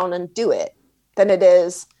sit down and do it than it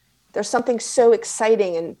is. There's something so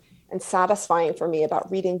exciting and satisfying for me about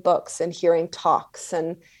reading books and hearing talks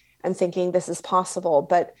and thinking this is possible.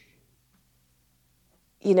 But,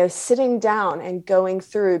 sitting down and going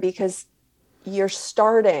through, because you're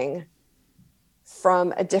starting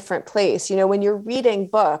from a different place. When you're reading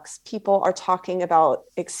books, people are talking about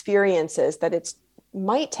experiences that it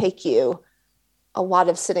might take you a lot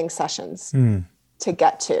of sitting sessions to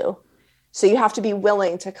get to. So you have to be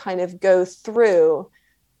willing to kind of go through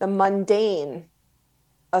the mundane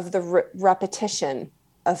of the repetition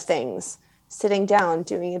of things, sitting down,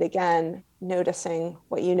 doing it again, noticing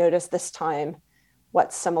what you noticed this time,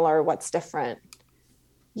 what's similar, what's different.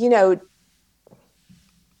 Yeah.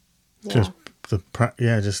 Just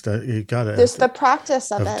you got it. Just the practice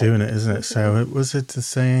of it. Doing it, isn't it? So was it the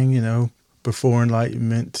saying, before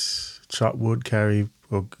enlightenment, chop wood, carry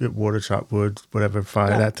or get water, chop wood, whatever,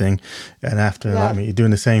 fire that thing, and after enlightenment, you're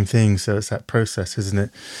doing the same thing. So it's that process, isn't it?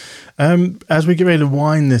 As we get ready to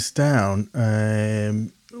wind this down,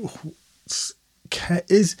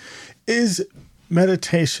 is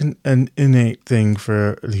meditation an innate thing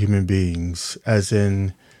for human beings? As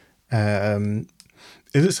in,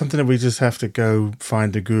 is it something that we just have to go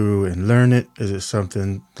find a guru and learn it? Is it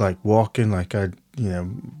something like walking, like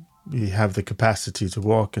you have the capacity to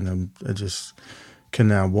walk and I just can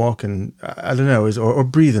now walk, and I don't know, or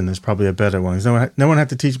breathing is probably a better one. No one had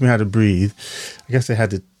to teach me how to breathe. I guess they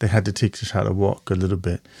had to teach us how to walk a little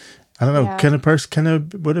bit. I don't know. Yeah.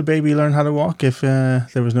 Would a baby learn how to walk if there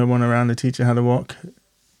was no one around to teach her how to walk?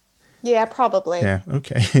 Yeah, probably. Yeah.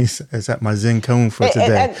 Okay. Is that my Zen cone for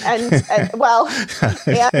today? And well,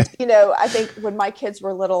 and I think when my kids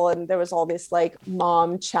were little and there was all this like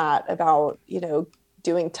mom chat about,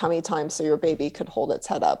 doing tummy time so your baby could hold its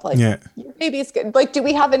head up. Like, your baby's good. Like, do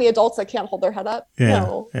we have any adults that can't hold their head up? Yeah.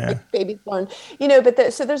 No. Yeah. Like, babies learn,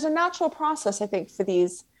 but so there's a natural process, I think, for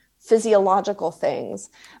these physiological things.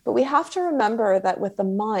 But we have to remember that with the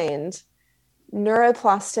mind,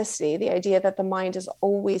 neuroplasticity, the idea that the mind is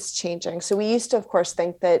always changing. So we used to, of course,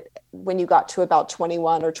 think that when you got to about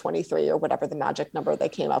 21 or 23 or whatever the magic number they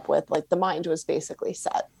came up with, like the mind was basically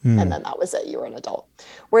set. And then that was it. You were an adult.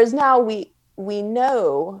 Whereas now we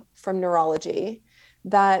know from neurology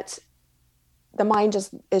that the mind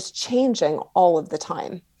is changing all of the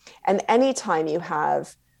time. And anytime you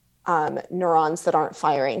have neurons that aren't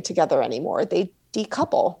firing together anymore, they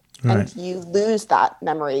decouple. Right. And you lose that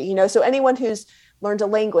memory, so anyone who's learned a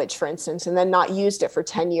language, for instance, and then not used it for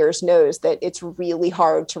 10 years knows that it's really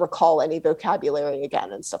hard to recall any vocabulary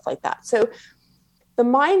again and stuff like that. So the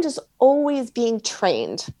mind is always being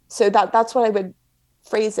trained. So that's what I would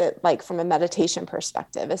phrase it like from a meditation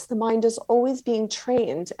perspective, is the mind is always being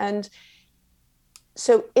trained. And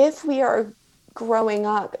so if we are growing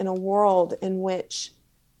up in a world in which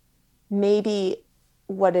maybe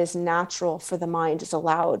what is natural for the mind is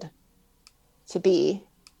allowed to be,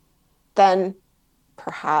 then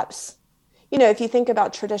perhaps, if you think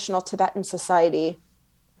about traditional Tibetan society,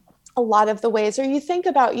 a lot of the ways, or you think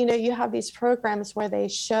about, you have these programs where they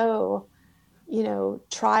show,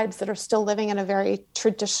 tribes that are still living in a very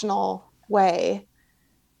traditional way.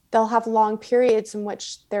 They'll have long periods in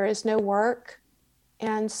which there is no work.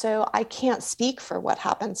 And so I can't speak for what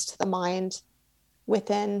happens to the mind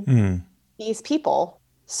within these people.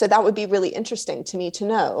 So that would be really interesting to me to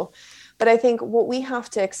know. But I think what we have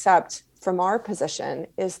to accept from our position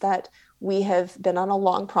is that we have been on a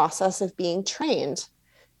long process of being trained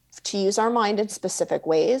to use our mind in specific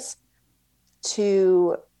ways,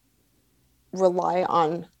 to rely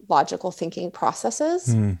on logical thinking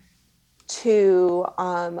processes, to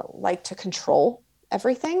like to control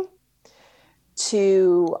everything,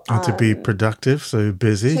 and to be productive, so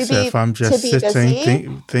busy. So if I'm to just be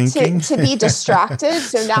sitting busy, thinking, to be distracted.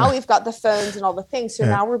 So now we've got the phones and all the things. So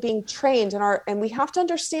now we're being trained and we have to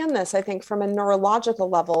understand this, I think, from a neurological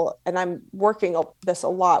level. And I'm working this a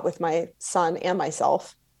lot with my son and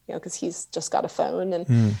myself, because he's just got a phone.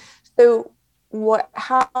 And so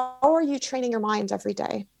how are you training your mind every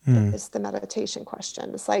day is the meditation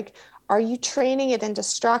question. It's like, are you training it in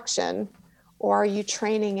distraction, or are you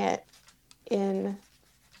training it in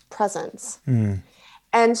presence?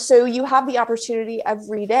 And so you have the opportunity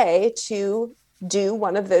every day to do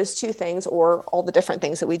one of those two things, or all the different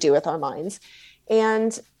things that we do with our minds.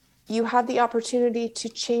 And you have the opportunity to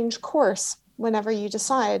change course whenever you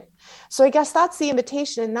decide. So I guess that's the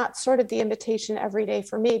invitation. And that's sort of the invitation every day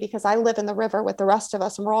for me, because I live in the river with the rest of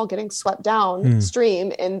us, and we're all getting swept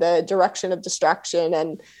downstream in the direction of distraction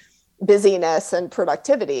and busyness and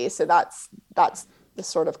productivity. So that's the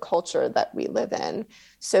sort of culture that we live in.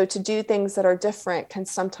 So to do things that are different can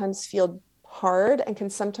sometimes feel hard, and can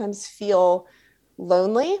sometimes feel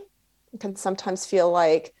lonely. It can sometimes feel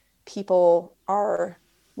like people are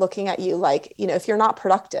looking at you like, if you're not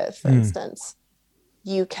productive, for instance,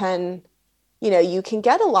 you can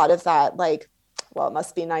get a lot of that, like, well, it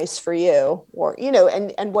must be nice for you, or,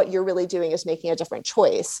 and what you're really doing is making a different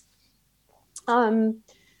choice.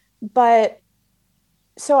 But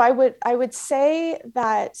so I would say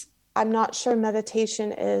that I'm not sure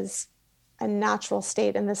meditation is a natural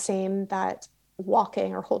state in the same that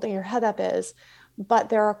walking or holding your head up is, but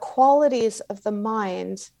there are qualities of the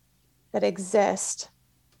mind that exist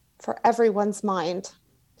for everyone's mind.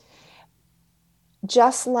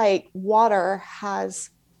 Just like water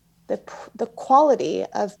has the quality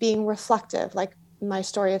of being reflective, like my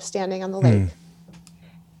story of standing on the lake.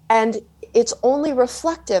 And it's only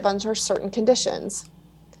reflective under certain conditions.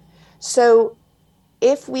 So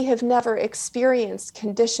if we have never experienced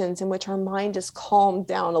conditions in which our mind is calmed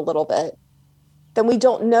down a little bit, then we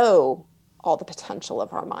don't know all the potential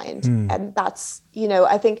of our mind. And that's,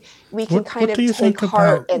 I think we can kind of take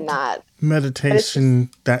heart in that. Meditation,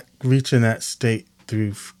 that reaching that state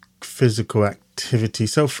through physical activity.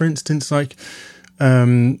 So for instance, like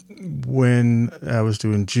when I was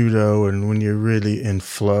doing judo, and when you're really in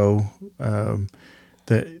flow,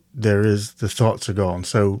 that there is, the thoughts are gone.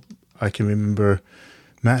 So I can remember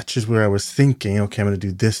matches where I was thinking, okay, I'm going to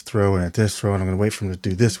do this throw and this throw, and I'm going to wait for him to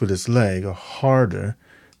do this with his leg, are harder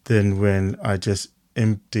than when I just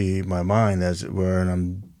empty my mind, as it were,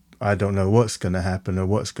 and I don't know what's going to happen or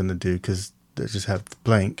what's going to do, because I just have the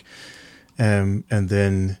blank. And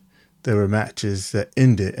then there were matches that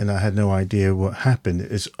ended, and I had no idea what happened.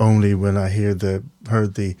 It's only when I heard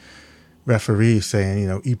the referee saying,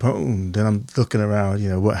 Ippon, then I'm looking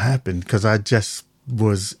around, what happened, because I just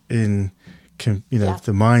was in,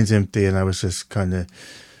 the mind's empty, and I was just kind of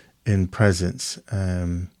in presence.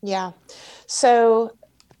 So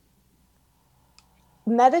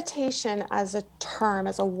meditation as a term,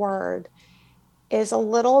 as a word, is a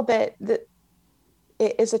little bit,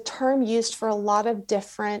 it is a term used for a lot of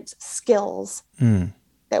different skills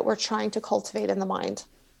that we're trying to cultivate in the mind.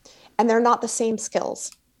 And they're not the same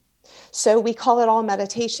skills. So we call it all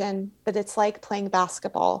meditation, but it's like playing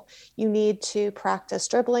basketball. You need to practice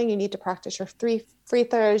dribbling. You need to practice your free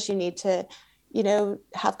throws. You need to,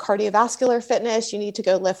 have cardiovascular fitness. You need to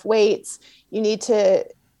go lift weights. You need to,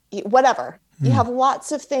 whatever. You have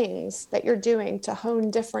lots of things that you're doing to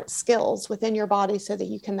hone different skills within your body so that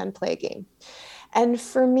you can then play a game. And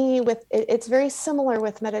for me, it's very similar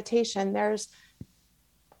with meditation. There's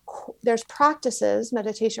practices,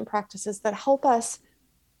 meditation practices, that help us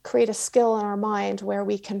create a skill in our mind where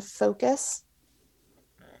we can focus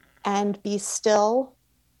and be still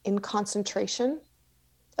in concentration.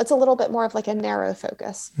 It's a little bit more of like a narrow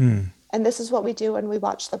focus. And this is what we do when we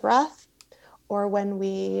watch the breath, or when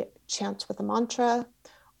we chant with a mantra,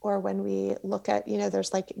 or when we look at,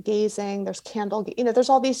 there's like gazing, there's candle, there's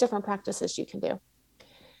all these different practices you can do.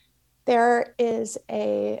 There is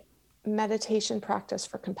a meditation practice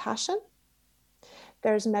for compassion.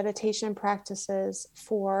 There's meditation practices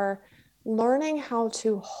for learning how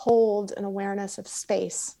to hold an awareness of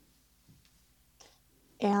space,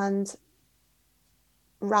 and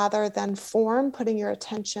rather than form, putting your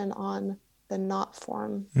attention on the not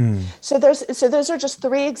form. So those are just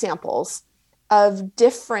 3 examples of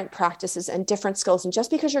different practices and different skills. And just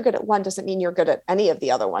because you're good at one doesn't mean you're good at any of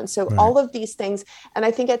the other ones. So all of these things, and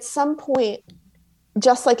I think at some point,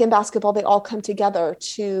 just like in basketball, they all come together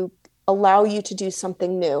to allow you to do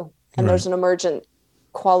something new. And there's an emergent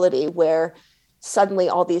quality where suddenly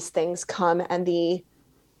all these things come, and the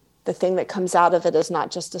thing that comes out of it is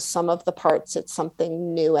not just a sum of the parts, it's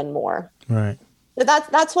something new and more. Right. So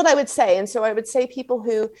that's what I would say. And so I would say people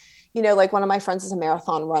who, like one of my friends is a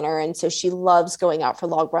marathon runner. And so she loves going out for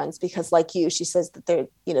log runs because, like you, she says that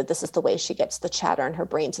this is the way she gets the chatter in her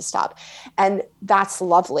brain to stop. And that's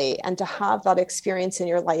lovely. And to have that experience in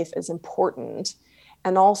your life is important.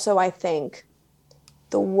 And also, I think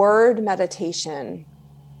the word meditation,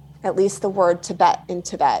 at least the word in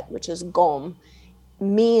Tibet, which is gom,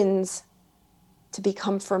 means to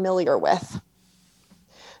become familiar with.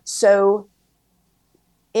 So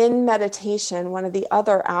in meditation, one of the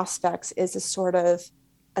other aspects is a sort of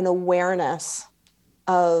an awareness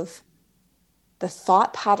of the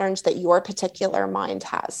thought patterns that your particular mind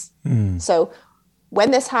has. So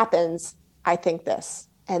when this happens, I think this,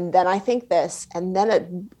 and then I think this, and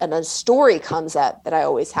then a story comes up that I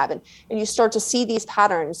always have. And you start to see these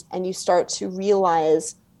patterns, and you start to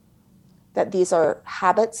realize that these are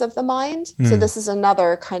habits of the mind. So this is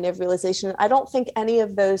another kind of realization. I don't think any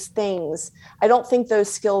of those things, I don't think those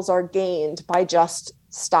skills are gained by just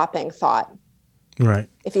stopping thought. Right.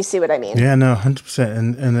 If you see what I mean. Yeah, no, 100%.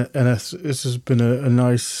 And this has been a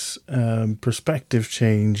nice perspective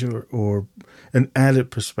change, or an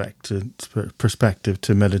added perspective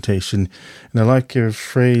to meditation. And I like your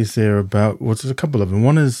phrase there about, there's a couple of them.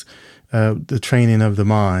 One is the training of the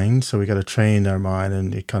mind. So we got to train our mind,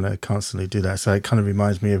 and you kind of constantly do that. So it kind of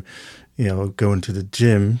reminds me of, going to the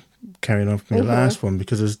gym, carrying on from your last one,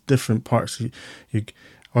 because there's different parts.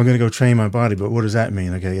 I'm going to go train my body, but what does that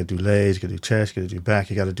mean? Okay, you got to do legs, you got to do chest, you got to do back,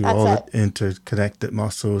 you got to do all the interconnected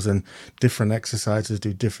muscles, and different exercises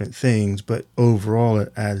do different things, but overall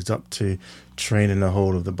it adds up to training the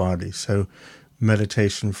whole of the body. So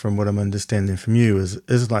meditation, from what I'm understanding from you,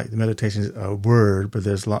 is like, the meditation is a word, but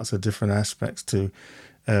there's lots of different aspects to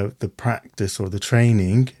the practice or the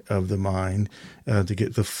training of the mind to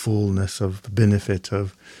get the fullness of the benefit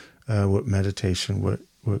of what meditation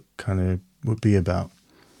would be about.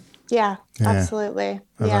 Yeah, absolutely.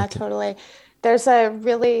 Yeah, like totally. There's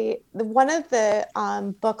one of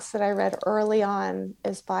the books that I read early on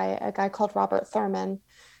is by a guy called Robert Thurman,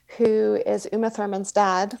 who is Uma Thurman's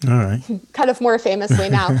dad. All right. Kind of more famously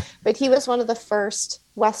now, but he was one of the first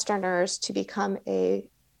Westerners to become a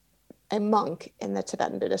monk in the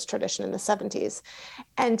Tibetan Buddhist tradition in the 70s.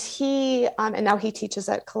 And and now he teaches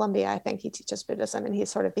at Columbia. I think he teaches Buddhism, and he's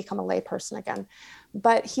sort of become a lay person again.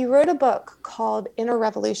 But he wrote a book called Inner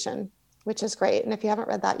Revolution, which is great. And if you haven't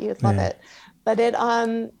read that, you'd love it. But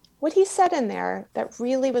what he said in there that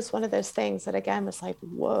really was one of those things that, again, was like,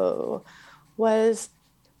 whoa, was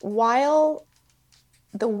while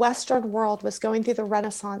the Western world was going through the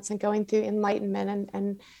Renaissance and going through enlightenment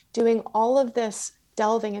and doing all of this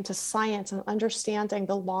delving into science and understanding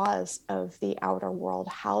the laws of the outer world,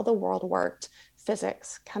 how the world worked,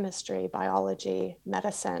 physics, chemistry, biology,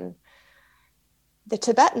 medicine, the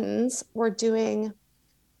Tibetans were doing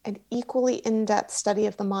an equally in-depth study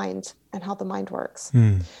of the mind and how the mind works.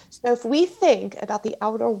 So if we think about the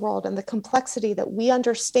outer world and the complexity that we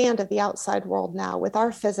understand of the outside world now with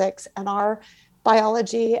our physics and our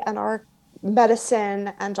biology and our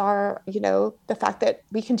medicine and our, the fact that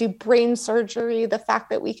we can do brain surgery, the fact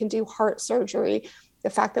that we can do heart surgery, the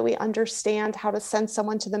fact that we understand how to send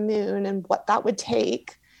someone to the moon and what that would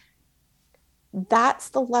take, that's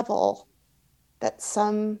the level that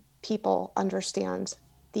some people understand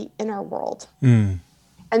the inner world.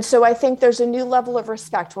 And so I think there's a new level of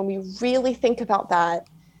respect. When we really think about that,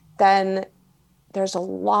 then there's a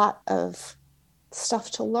lot of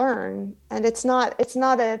stuff to learn. And it's not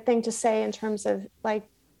a thing to say in terms of like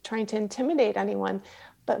trying to intimidate anyone,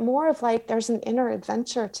 but more of like, there's an inner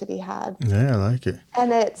adventure to be had. Yeah, I like it.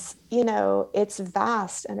 And it's, it's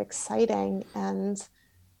vast and exciting, and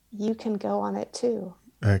you can go on it too.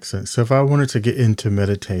 Excellent. So if I wanted to get into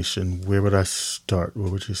meditation, where would I start?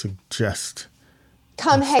 What would you suggest?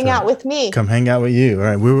 Come hang out with me. Come hang out with you. All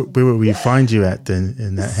right. Where would we find you at then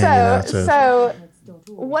in that hanging out? So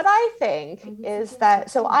what I think is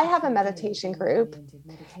that, so I have a meditation group,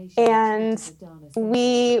 and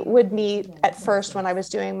we would meet at first when I was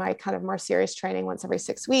doing my kind of more serious training once every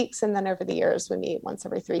 6 weeks. And then over the years, we meet once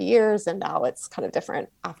every 3 years. And now it's kind of different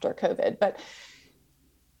after COVID. But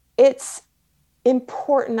it's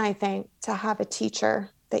important, I think, to have a teacher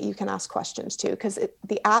that you can ask questions to, because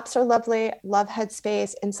the apps are lovely. Love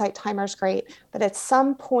Headspace, Insight Timer is great. But at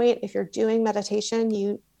some point, if you're doing meditation,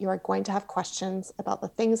 you are going to have questions about the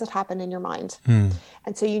things that happen in your mind. And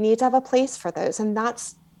so you need to have a place for those. And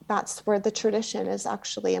that's where the tradition is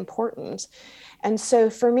actually important. And so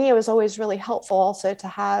for me, it was always really helpful also to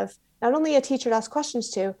have not only a teacher to ask questions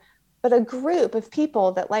to, but a group of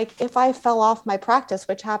people that, like, if I fell off my practice,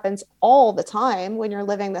 which happens all the time when you're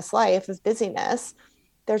living this life of busyness,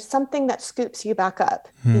 there's something that scoops you back up.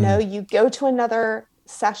 You know, you go to another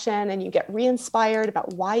session and you get re-inspired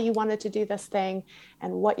about why you wanted to do this thing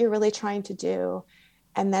and what you're really trying to do.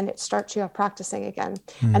 And then it starts you off practicing again.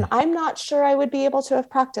 And I'm not sure I would be able to have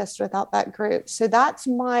practiced without that group. So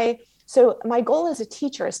my goal as a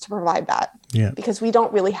teacher is to provide that, because we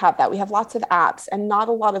don't really have that. We have lots of apps and not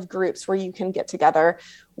a lot of groups where you can get together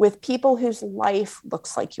with people whose life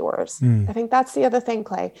looks like yours. I think that's the other thing,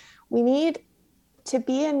 Clay. We need to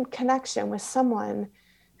be in connection with someone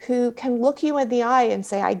who can look you in the eye and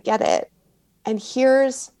say, I get it. And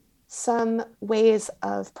here's some ways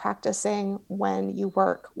of practicing when you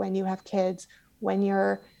work, when you have kids, when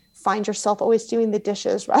find yourself always doing the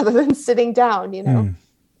dishes rather than sitting down, you know.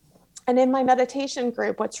 And in my meditation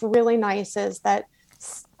group, what's really nice is that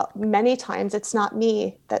many times it's not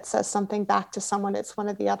me that says something back to someone, it's one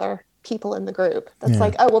of the other people in the group that's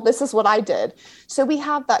like, oh, well, this is what I did. So we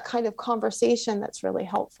have that kind of conversation that's really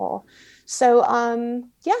helpful. So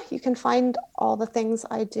you can find all the things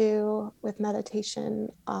I do with meditation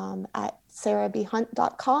at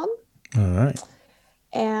sarahbhunt.com. All right.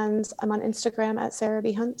 And I'm on Instagram at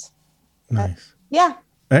sarahbhunt. Nice.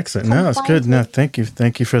 Excellent. No, that's good. No, thank you.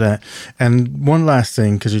 Thank you for that. And one last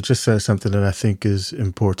thing, because you just said something that I think is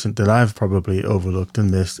important that I've probably overlooked and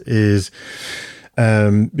missed is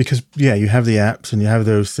because, you have the apps and you have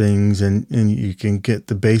those things and you can get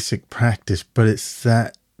the basic practice, but it's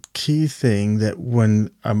that key thing that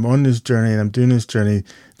when I'm on this journey and I'm doing this journey,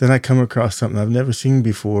 then I come across something I've never seen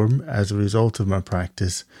before as a result of my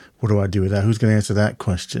practice. What do I do with that? Who's going to answer that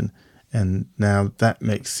question? And now that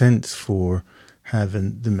makes sense for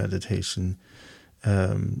having the meditation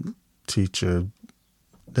teacher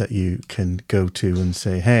that you can go to and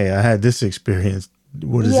say, hey, I had this experience.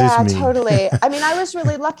 What does this mean? Yeah, totally. I mean, I was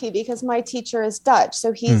really lucky because my teacher is Dutch.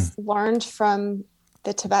 So he's learned from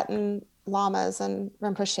the Tibetan lamas and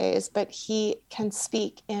Rinpoches, but he can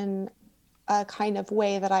speak in a kind of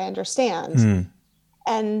way that I understand.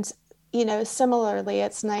 And, similarly,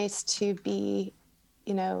 it's nice to be,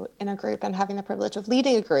 in a group and having the privilege of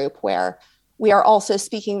leading a group where we are also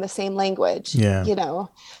speaking the same language,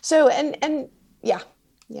 So, and yeah.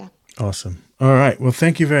 Awesome. All right. Well,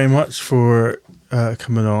 thank you very much for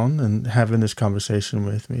coming on and having this conversation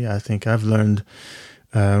with me. I think I've learned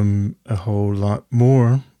a whole lot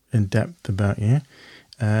more in depth about you.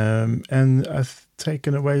 And I've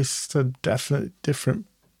taken away some definite different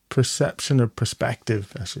perception or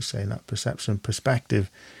perspective, I should say, not perception,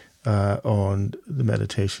 perspective on the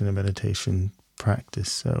meditation and meditation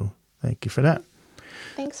practice. So thank you for that.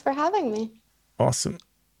 Thanks for having me. Awesome.